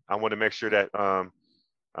accessibility. I want to make sure that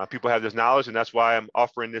people have this knowledge. And that's why I'm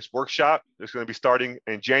offering this workshop. It's going to be starting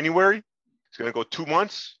in January. It's going to go 2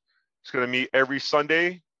 months. It's going to meet every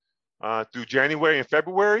Sunday through January and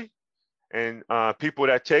February. And people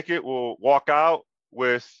that take it will walk out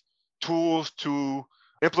with tools to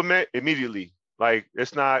implement immediately. Like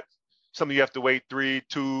it's not something you have to wait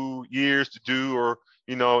 2 years to do or,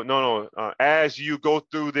 no. As you go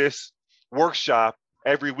through this workshop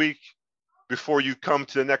every week before you come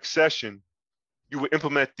to the next session, you will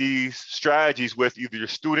implement these strategies with either your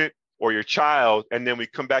student or your child. And then we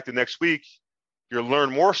come back the next week, you'll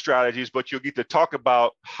learn more strategies, but you'll get to talk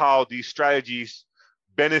about how these strategies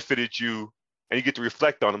benefited you and you get to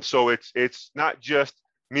reflect on them. So it's not just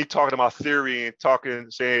me talking about theory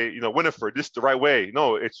and saying, Winifred, this is the right way.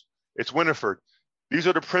 No, it's Winifred. These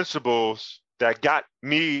are the principles that got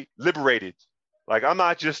me liberated. Like I'm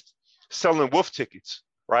not just selling wolf tickets,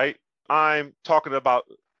 right? I'm talking about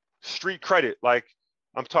street credit. Like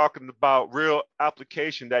I'm talking about real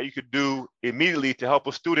application that you could do immediately to help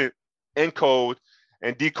a student encode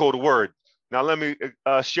and decode a word. Now, let me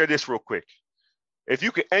share this real quick. If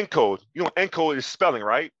you can encode, encode is spelling,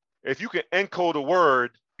 right? If you can encode a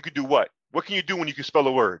word, you could do what? What can you do when you can spell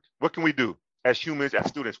a word? What can we do as humans, as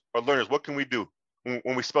students or learners? What can we do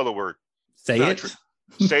when we spell a word? Say it.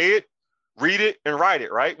 Say it, read it, and write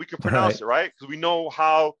it, right? We can pronounce it, right? Because we know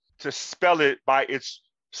how to spell it by its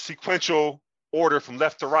sequential order from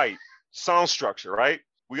left to right, sound structure, right?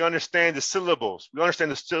 We understand the syllables. We understand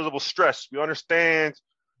the syllable stress. We understand,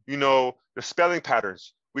 the spelling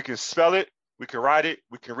patterns. We can spell it, we can write it,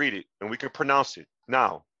 we can read it, and we can pronounce it.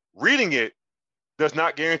 Now, reading it does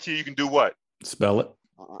not guarantee you can do what? Spell it.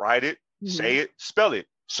 Write it, say it, spell it.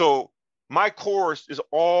 So my course is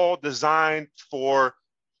all designed for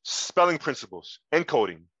spelling principles,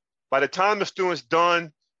 encoding. By the time the student's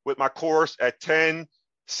done with my course at 10,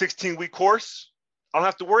 16-week course, I don't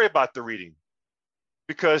have to worry about the reading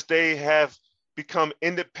because they have become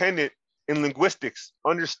independent in linguistics,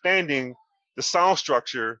 understanding the sound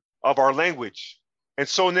structure of our language. And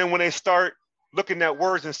so then when they start looking at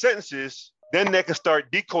words and sentences, then they can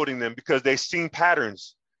start decoding them because they've seen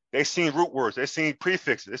patterns, they've seen root words, they've seen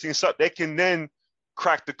prefixes, they've seen stuff. They can then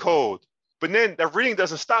crack the code. But then the reading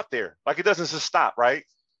doesn't stop there. Like it doesn't just stop, right?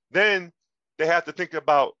 Then they have to think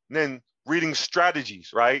about then reading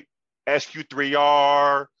strategies, right?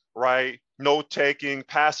 SQ3R, right? Note-taking,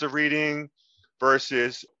 passive reading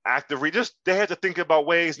versus active reading. Just they have to think about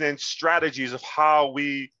ways and then strategies of how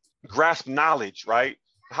we grasp knowledge, right?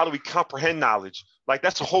 How do we comprehend knowledge? like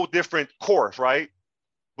that's a whole different course, right?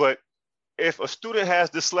 But if a student has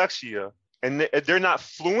dyslexia and they're not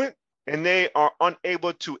fluent and they are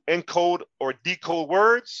unable to encode or decode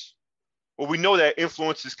words, well, we know that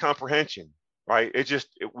influences comprehension, right? It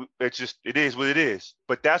is what it is.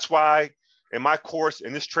 But that's why in my course,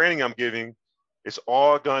 in this training I'm giving, it's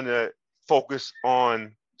all gonna focus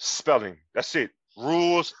on spelling. That's it.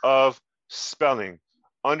 Rules of spelling,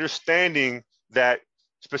 understanding that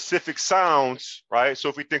specific sounds, right? So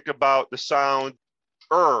if we think about the sound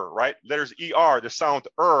right? Letters ER, the sound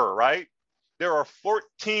right? There are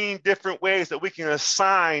 14 different ways that we can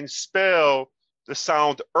spell the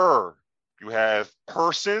sound You have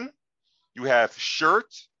person, you have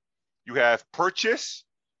shirt, you have purchase,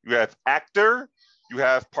 you have actor, you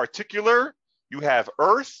have particular, you have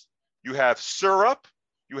earth, you have syrup,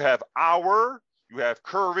 you have hour, you have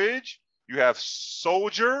courage, you have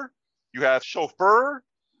soldier, you have chauffeur,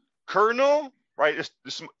 colonel, right?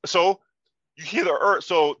 So you hear the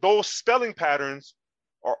so those spelling patterns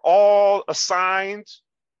are all assigned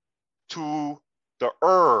to the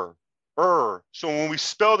So when we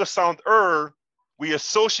spell the sound we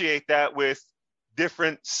associate that with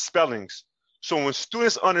different spellings. So when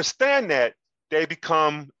students understand that, they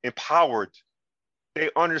become empowered. They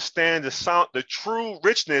understand the true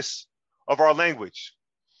richness of our language.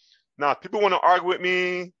 Now, people want to argue with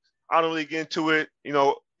me. I don't really get into it.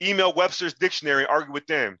 Email Webster's dictionary, argue with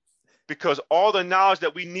them. Because all the knowledge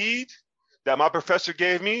that we need that my professor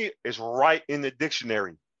gave me is right in the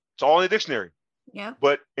dictionary. It's all in the dictionary. Yeah.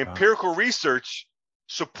 But empirical research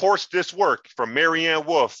supports this work, from Marianne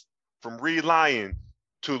Wolf, from Reed Lyon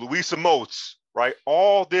to Louisa Moats, right?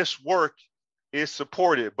 All this work is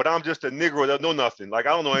supported, but I'm just a Negro that know nothing. Like, I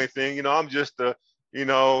don't know anything, I'm just a,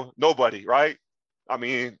 nobody, right? I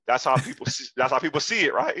mean, that's how people see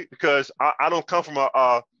it, right? Because I don't come from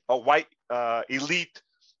a white elite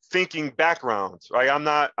thinking background, right? I'm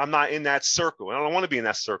not in that circle. And I don't want to be in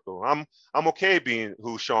that circle. I'm okay being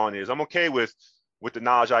who Shawn is. I'm okay with the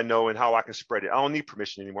knowledge I know and how I can spread it. I don't need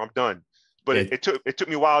permission anymore. I'm done. But it took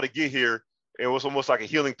me a while to get here. It was almost like a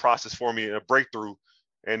healing process for me, a breakthrough.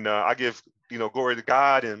 And I give glory to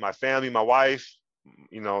God and my family, my wife.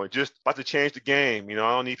 Just about to change the game. I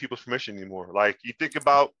don't need people's permission anymore. Like, you think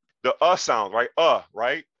about the sound, right?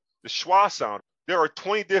 Right? The schwa sound. There are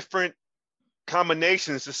 20 different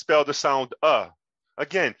combinations to spell the sound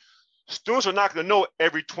Again, students are not going to know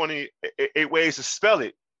every 28 ways to spell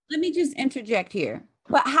it. Let me just interject here.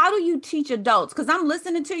 But how do you teach adults? Because I'm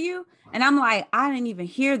listening to you and I'm like, I didn't even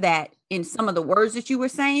hear that in some of the words that you were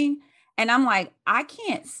saying. And I'm like, I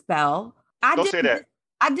can't spell. Don't say that.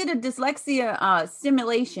 I did a dyslexia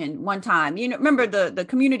simulation one time. Remember the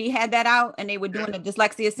community had that out and they were doing a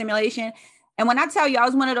dyslexia simulation. And when I tell you, I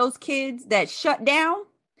was one of those kids that shut down.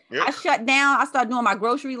 Yep. I shut down. I started doing my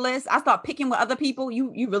grocery list. I started picking with other people.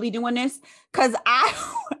 You really doing this? Because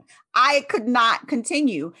I could not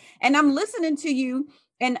continue. And I'm listening to you,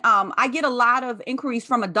 and I get a lot of inquiries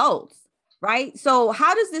from adults, right? So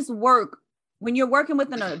how does this work when you're working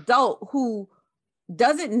with an adult who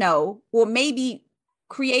doesn't know, or maybe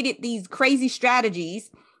created these crazy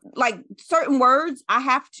strategies, like certain words I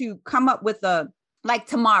have to come up with like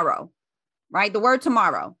tomorrow, right? The word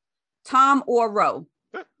tomorrow, Tom or row.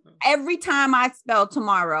 Every time I spell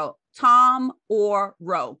tomorrow, Tom or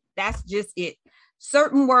row. That's just it.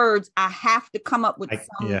 Certain words I have to come up with.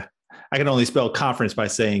 I can only spell conference by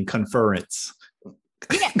saying conference.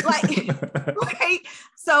 Yeah, right.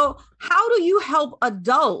 So how do you help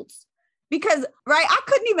adults? Because, right, I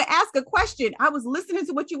couldn't even ask a question. I was listening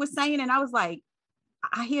to what you were saying and I was like,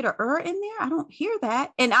 I hear the in there. I don't hear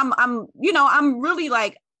that. And I'm really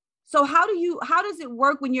like, so how does it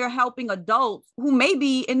work when you're helping adults who may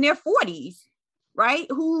be in their 40s, right?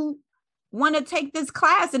 Who want to take this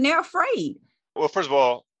class and they're afraid? Well, first of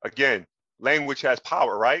all, again, language has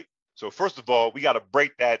power, right? So first of all, we got to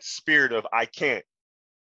break that spirit of I can't.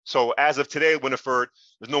 So as of today, Winifred,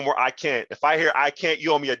 there's no more I can't. If I hear I can't,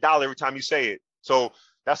 you owe me $1 every time you say it. So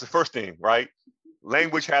that's the first thing, right?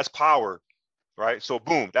 Language has power, right? So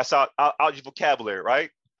boom, that's out your vocabulary, right?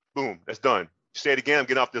 Boom, that's done. Say it again, I'm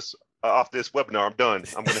getting off this webinar. I'm done.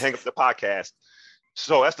 I'm going to hang up the podcast.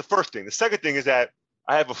 So that's the first thing. The second thing is that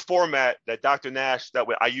I have a format that Dr. Nash that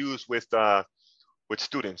I use with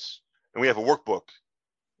students, and we have a workbook,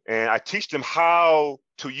 and I teach them how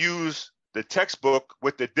to use the textbook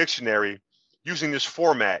with the dictionary using this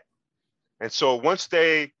format. And so once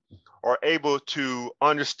they are able to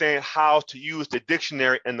understand how to use the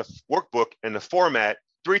dictionary and the workbook and the format,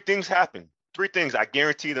 3 things happen. 3 things I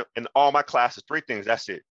guarantee them in all my classes. 3 things. That's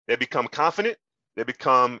it. They become confident. They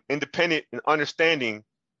become independent in understanding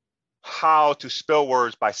how to spell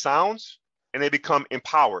words by sounds, and they become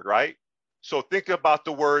empowered, right? So think about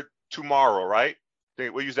the word tomorrow, right?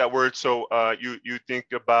 We use that word. So you think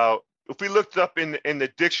about, if we looked up in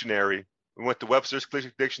the dictionary, we went to Webster's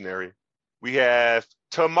Classic Dictionary, we have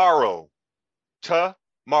tomorrow,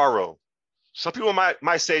 tomorrow. Some people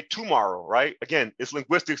might say tomorrow, right? Again, it's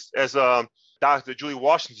linguistics, as Dr. Julie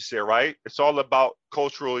Washington said, right? It's all about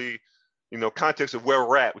culturally, context of where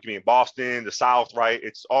we're at. We can be in Boston, the South, right?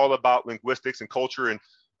 It's all about linguistics and culture and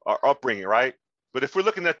our upbringing, right? But if we're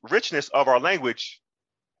looking at the richness of our language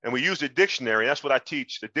and we use the dictionary, that's what I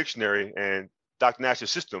teach, the dictionary and Dr. Nash's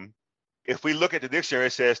system. If we look at the dictionary,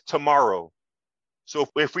 it says tomorrow. So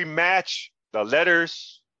if we match the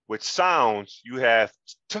letters with sounds, you have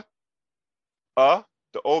t,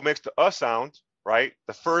 the O makes the sound, right?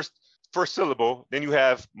 The first syllable. Then you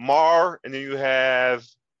have mar, and then you have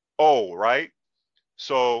O, right?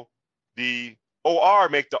 So the OR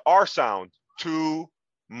make the R sound, to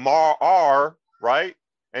mar R, right?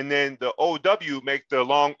 And then the OW make the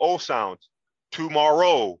long O sound,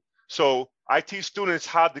 tomorrow. So I teach students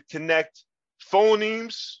how to connect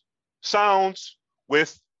phonemes, sounds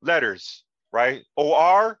with letters, right?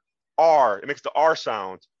 OR, R, it makes the R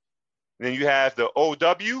sound. And then you have the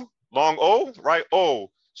OW, long O, right?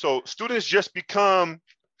 O. So students just become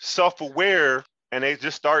self-aware and they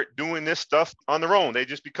just start doing this stuff on their own. They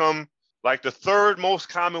just become like the third most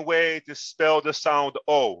common way to spell the sound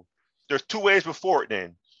O. There's two ways before it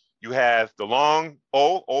then. You have the long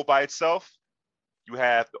O by itself. You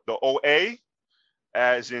have the OA,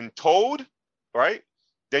 as in toad, right?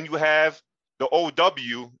 Then you have the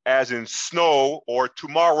OW, as in snow or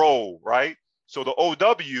tomorrow, right? So the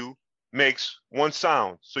OW makes one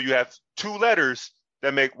sound. So you have two letters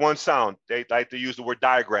that make one sound. They like to use the word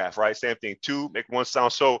digraph, right? Same thing, two make one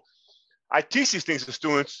sound. So I teach these things to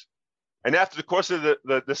students, and after the course of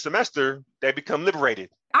the semester, they become liberated.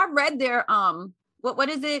 I read their what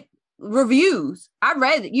is it? Reviews. I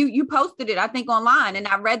read it. You posted it, I think, online, and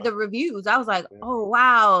I read the reviews. I was like, oh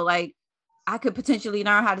wow, like I could potentially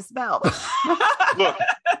learn how to spell. Look,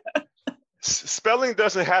 spelling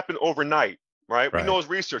doesn't happen overnight, right? We know it's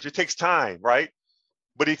research. It takes time, right?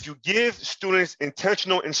 But if you give students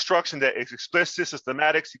intentional instruction that is explicit,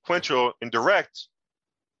 systematic, sequential, and direct,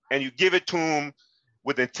 and you give it to them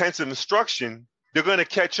with intensive instruction, they're going to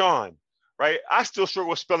catch on, right? I still struggle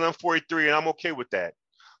with spelling. I'm 43, and I'm okay with that.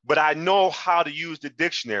 But I know how to use the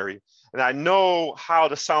dictionary, and I know how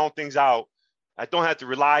to sound things out. I don't have to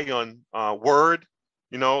rely on Word,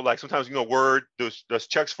 like sometimes, Word does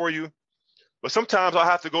checks for you. But sometimes I'll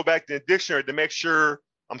have to go back to the dictionary to make sure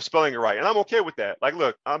I'm spelling it right. And I'm okay with that. Like,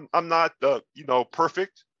 look, I'm not,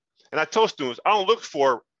 perfect. And I tell students, I don't look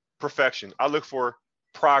for perfection. I look for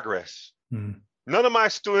progress. Mm. None of my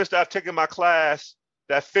students that I've taken my class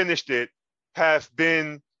that finished it have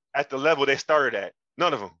been at the level they started at.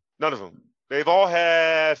 None of them. They've all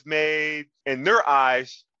have made, in their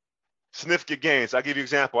eyes, significant gains. I'll give you an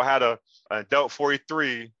example. I had an adult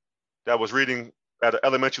 43 that was reading at an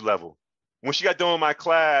elementary level. When she got done with my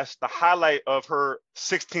class, the highlight of her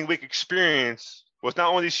 16-week experience was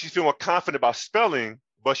not only she feel more confident about spelling,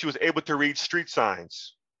 but she was able to read street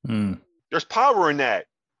signs. Mm. There's power in that.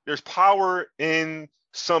 There's power in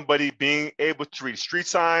somebody being able to read street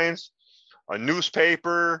signs, a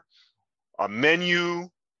newspaper, a menu,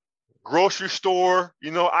 grocery store,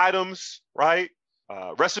 items, right?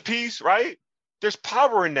 Recipes, right? There's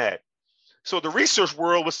power in that. So the research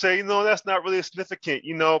world would say, that's not really significant,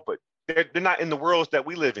 but they're not in the worlds that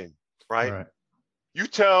we live in, right? You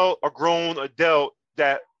tell a grown adult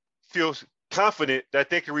that feels confident that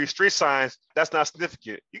they can read street signs, that's not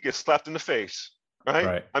significant. You get slapped in the face,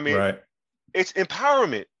 right? I mean, it's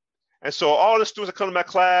empowerment. And so all the students that come to my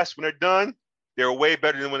class, when they're done, they're way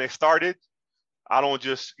better than when they started. I don't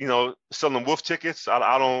just, sell them wolf tickets.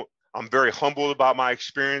 I'm very humble about my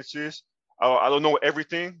experiences. I don't know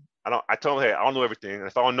everything. I tell them, hey, I don't know everything. And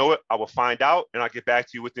if I don't know it, I will find out and I'll get back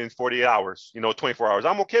to you within 48 hours, 24 hours.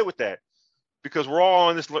 I'm okay with that because we're all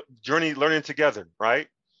on this journey learning together, right?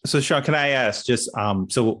 So Shawn, can I ask just,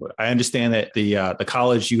 so I understand that the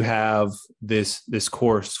college, you have this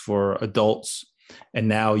course for adults, and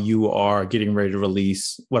now you are getting ready to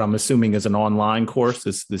release what I'm assuming is an online course,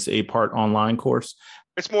 this 8-part online course.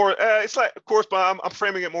 It's more, it's like a course, but I'm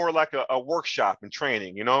framing it more like a workshop and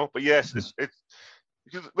training, But yes, it's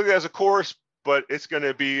you can look at it as a course, but it's going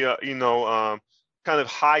to be, kind of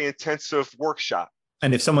high intensive workshop.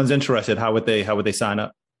 And if someone's interested, how would they sign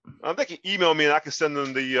up? They can email me and I can send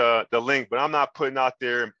them the link, but I'm not putting out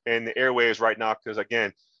there in the airwaves right now because,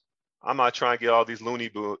 again, I'm not trying to get all these loony,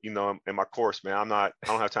 in my course, man. I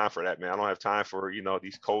don't have time for that, man. I don't have time for,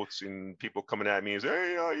 these quotes and people coming at me and say,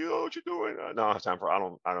 hey, you know what you're doing? No, I don't have time for, I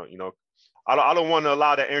don't, I don't want to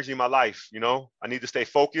allow that energy in my life. I need to stay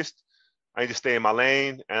focused. I need to stay in my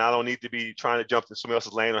lane, and I don't need to be trying to jump in somebody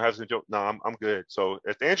else's lane or have some jump. No, I'm good. So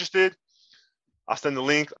if they're interested, I'll send the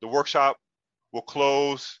link. The workshop will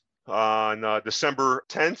close on December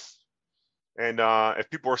 10th. And if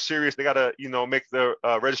people are serious, they got to, make the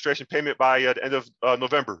registration payment by the end of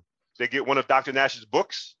November. They get one of Dr. Nash's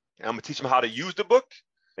books, and I'm going to teach them how to use the book.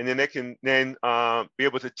 And then they can then be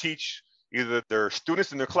able to teach either their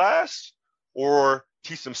students in their class or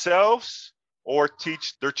teach themselves or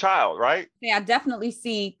teach their child, right? Yeah, I definitely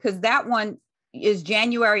see, because that one is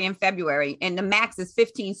January and February, and the max is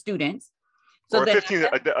 15 students. So or 15,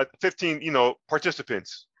 15,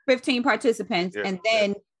 participants. 15 participants. Yeah, and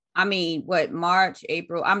then, March,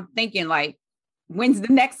 April, I'm thinking like, when's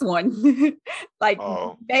the next one? Like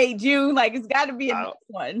May, June, like it's got to be a next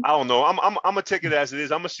one. I don't know. I'm gonna take it as it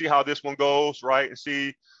is. I'm gonna see how this one goes, right? And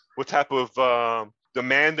see what type of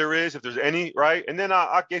demand there is, if there's any, right? And then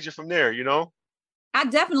I'll gauge it from there, I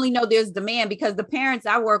definitely know there's demand, because the parents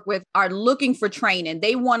I work with are looking for training.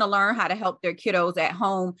 They want to learn how to help their kiddos at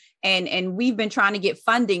home. And we've been trying to get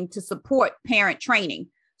funding to support parent training.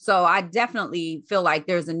 So I definitely feel like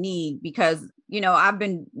there's a need, because, I've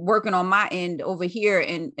been working on my end over here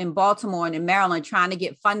in Baltimore and in Maryland, trying to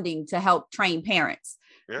get funding to help train parents.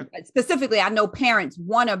 Yeah. Specifically, I know parents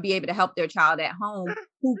want to be able to help their child at home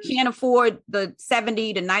who can't afford the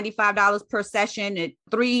 $70 to $95 per session at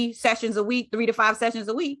 3 sessions a week, 3 to 5 sessions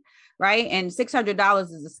a week, right? And $600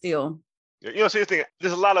 is a steal. See the thing,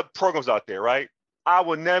 there's a lot of programs out there, right? I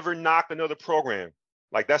would never knock another program.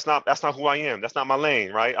 Like that's not who I am. That's not my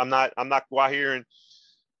lane, right? I'm not go out here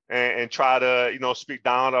and try to, speak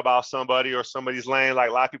down about somebody or somebody's lane like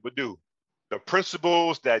a lot of people do. The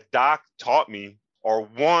principles that Doc taught me are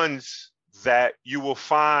ones that you will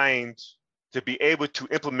find to be able to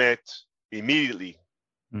implement immediately.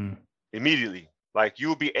 Immediately. Like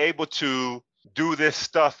you'll be able to do this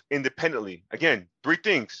stuff independently. Again, 3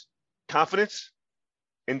 things: confidence,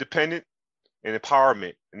 independent, and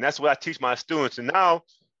empowerment. And that's what I teach my students. And now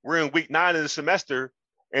we're in week 9 of the semester.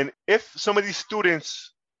 And if some of these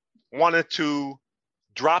students wanted to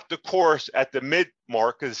drop the course at the mid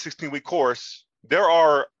mark, because it's a 16-week course, there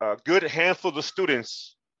are a good handful of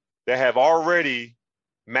students that have already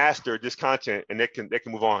mastered this content, and they can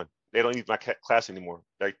move on. They don't need my class anymore.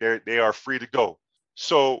 Like they are free to go.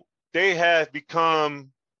 So they have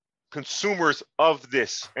become consumers of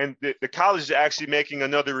this. And the college is actually making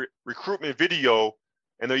another recruitment video,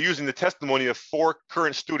 and they're using the testimony of 4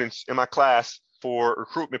 current students in my class for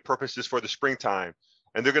recruitment purposes for the springtime.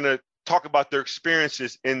 And they're going to talk about their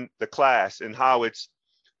experiences in the class and how it's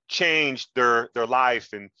changed their life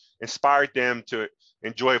and inspired them to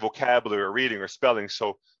enjoy vocabulary or reading or spelling.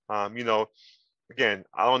 So, again,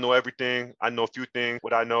 I don't know everything. I know a few things.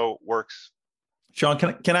 What I know works. Shawn,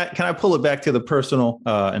 can I pull it back to the personal?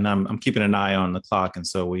 And I'm keeping an eye on the clock, and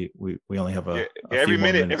so we only have a every few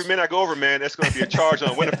minute. Minutes. Every minute I go over, man, that's going to be a charge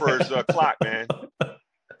on Winifred's clock, man.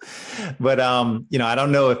 But I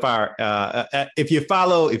don't know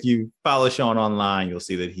if you follow Shawn online, you'll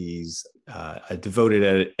see that he's a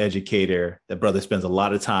devoted educator. That brother spends a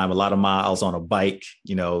lot of time, a lot of miles on a bike,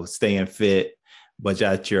 staying fit. But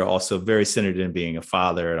that you're also very centered in being a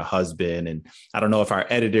father and a husband. And I don't know if our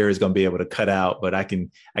editor is going to be able to cut out, but I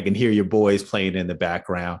can hear your boys playing in the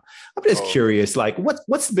background. I'm just curious, like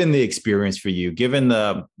what's been the experience for you, given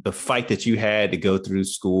the fight that you had to go through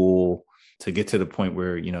school to get to the point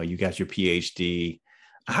where, you got your PhD.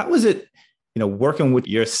 How was it, working with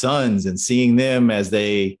your sons and seeing them as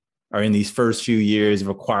they are in these first few years of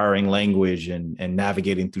acquiring language and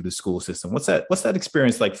navigating through the school system? What's that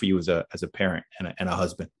experience like for you as a parent and a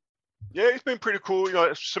husband? Yeah, it's been pretty cool.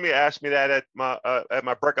 Somebody asked me that at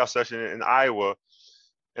my breakout session in Iowa,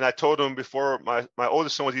 and I told them before my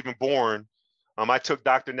oldest son was even born, I took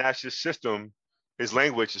Dr. Nash's system, his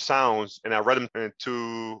language, the sounds, and I read them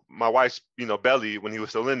into my wife's belly when he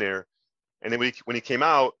was still in there, and then when he came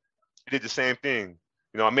out, he did the same thing.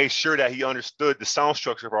 I made sure that he understood the sound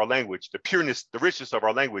structure of our language, the pureness, the richness of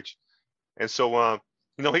our language. And so,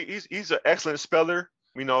 he's an excellent speller.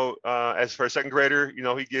 As for a second grader,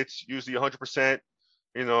 he gets usually 100%,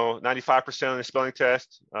 95% on the spelling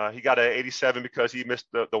test. He got an 87 because he missed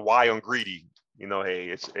the Y on greedy. Hey,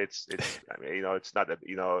 it's it's not that,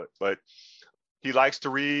 but he likes to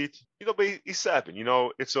read, but he's 7,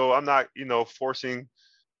 and so I'm not, forcing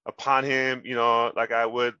upon him, like I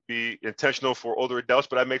would be intentional for older adults,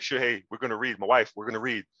 but I make sure, hey, we're going to read. My wife, we're going to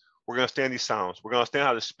read. We're going to understand these sounds. We're going to understand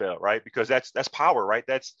how to spell, right? Because that's power, right?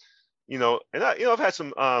 That's, and I've had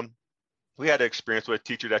some, we had an experience with a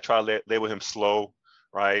teacher that tried to label him slow,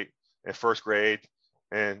 right? In first grade.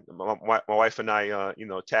 And my wife and I,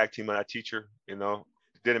 tag team on that teacher,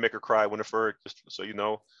 didn't make her cry, Winifred, just so you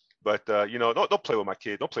know. But, don't play with my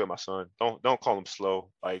kid. Don't play with my son. Don't call him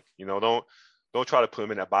slow. Like, don't try to put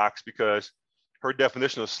him in that box, because her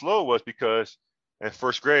definition of slow was because in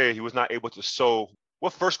first grade, he was not able to sew.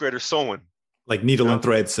 What first grader is sewing? Like needle and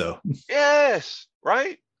thread sew. Yes,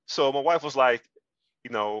 right? So my wife was like,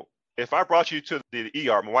 if I brought you to the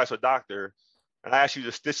ER, my wife's a doctor, and I asked you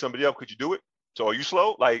to stitch somebody up, could you do it? So are you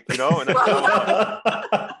slow? Like, and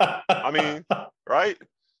I mean, right?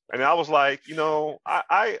 And I was like,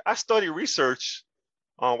 I study research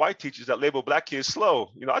on white teachers that label black kids slow.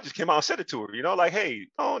 I just came out and said it to her, like, hey,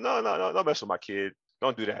 no, don't mess with my kid.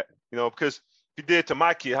 Don't do that. Because if you did it to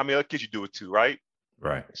my kid, how many other kids you do it to, right?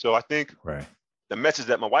 Right. So I think the message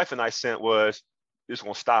that my wife and I sent was, it's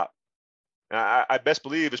going to stop. And I best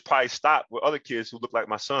believe it's probably stopped with other kids who look like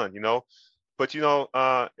my son, But,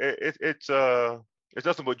 it's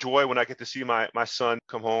nothing but joy when I get to see my son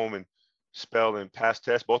come home and spell and pass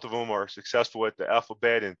tests. Both of them are successful at the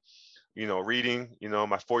alphabet and, reading.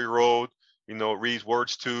 My 4-year-old, reads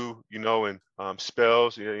words too, and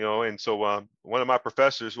spells, And so one of my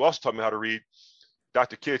professors who also taught me how to read,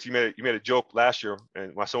 Dr. Kitts, you made a joke last year,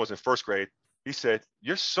 and my son was in first grade. He said,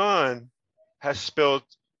 your son has spelled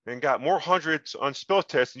and got more hundreds on spell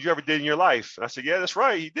tests than you ever did in your life. And I said, yeah, that's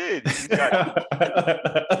right. He did. He's got,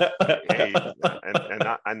 hey,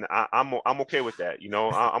 and I'm okay with that.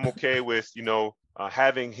 I'm okay with,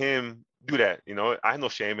 having him do that. I have no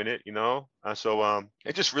shame in it, so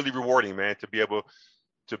it's just really rewarding, man, to be able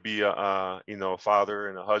to be a father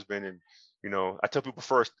and a husband. And, I tell people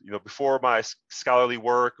first, before my scholarly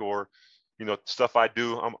work or, stuff I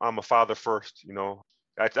do, I'm a father first,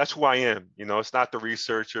 That's who I am. It's not the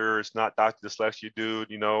researcher. It's not Dr. Dyslexia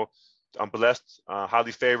Dude. I'm blessed,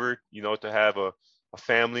 highly favored, to have a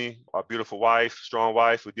family, a beautiful wife, strong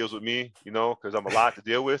wife who deals with me, because I'm a lot to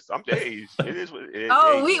deal with. It is what it is.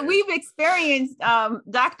 Oh, we've experienced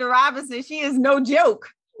Dr. Robinson. She is no joke.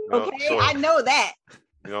 Okay, so, I know that.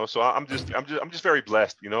 So I'm just very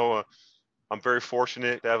blessed. I'm very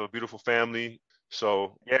fortunate to have a beautiful family.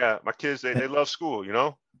 So yeah, my kids, they love school.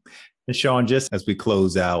 And Shawn, just as we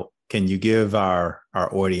close out, can you give our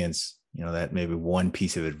audience, that maybe one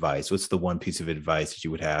piece of advice? What's the one piece of advice that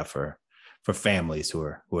you would have for families who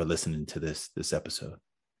are listening to this episode?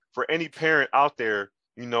 For any parent out there,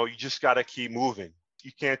 you just got to keep moving.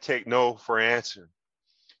 You can't take no for an answer.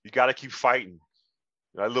 You got to keep fighting.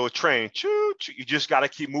 That little train, choo, choo, you just got to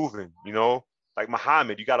keep moving. Like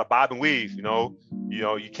Muhammad, you got to bob and weave. You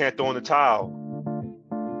can't throw in the towel.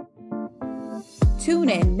 Tune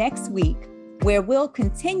in next week, where we'll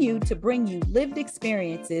continue to bring you lived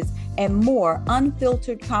experiences and more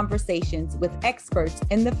unfiltered conversations with experts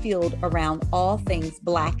in the field around all things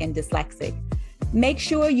Black and Dyslexic. Make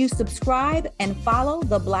sure you subscribe and follow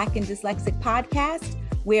the Black and Dyslexic podcast,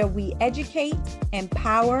 where we educate,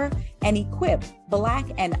 empower, and equip Black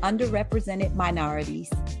and underrepresented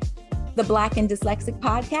minorities. The Black and Dyslexic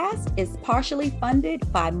podcast is partially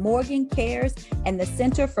funded by Morgan Cares and the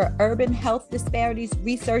Center for Urban Health Disparities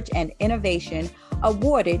Research and Innovation,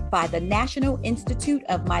 awarded by the National Institute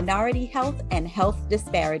of Minority Health and Health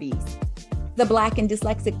Disparities. The Black and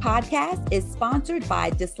Dyslexic podcast is sponsored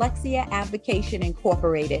by Dyslexia Advocation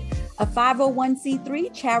Incorporated, a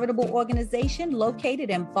 501c3 charitable organization located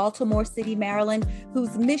in Baltimore City, Maryland,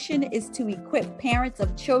 whose mission is to equip parents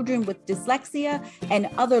of children with dyslexia and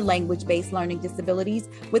other language-based learning disabilities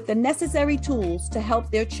with the necessary tools to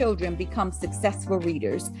help their children become successful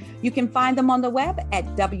readers. You can find them on the web at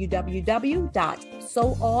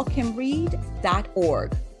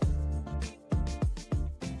www.soallcanread.org.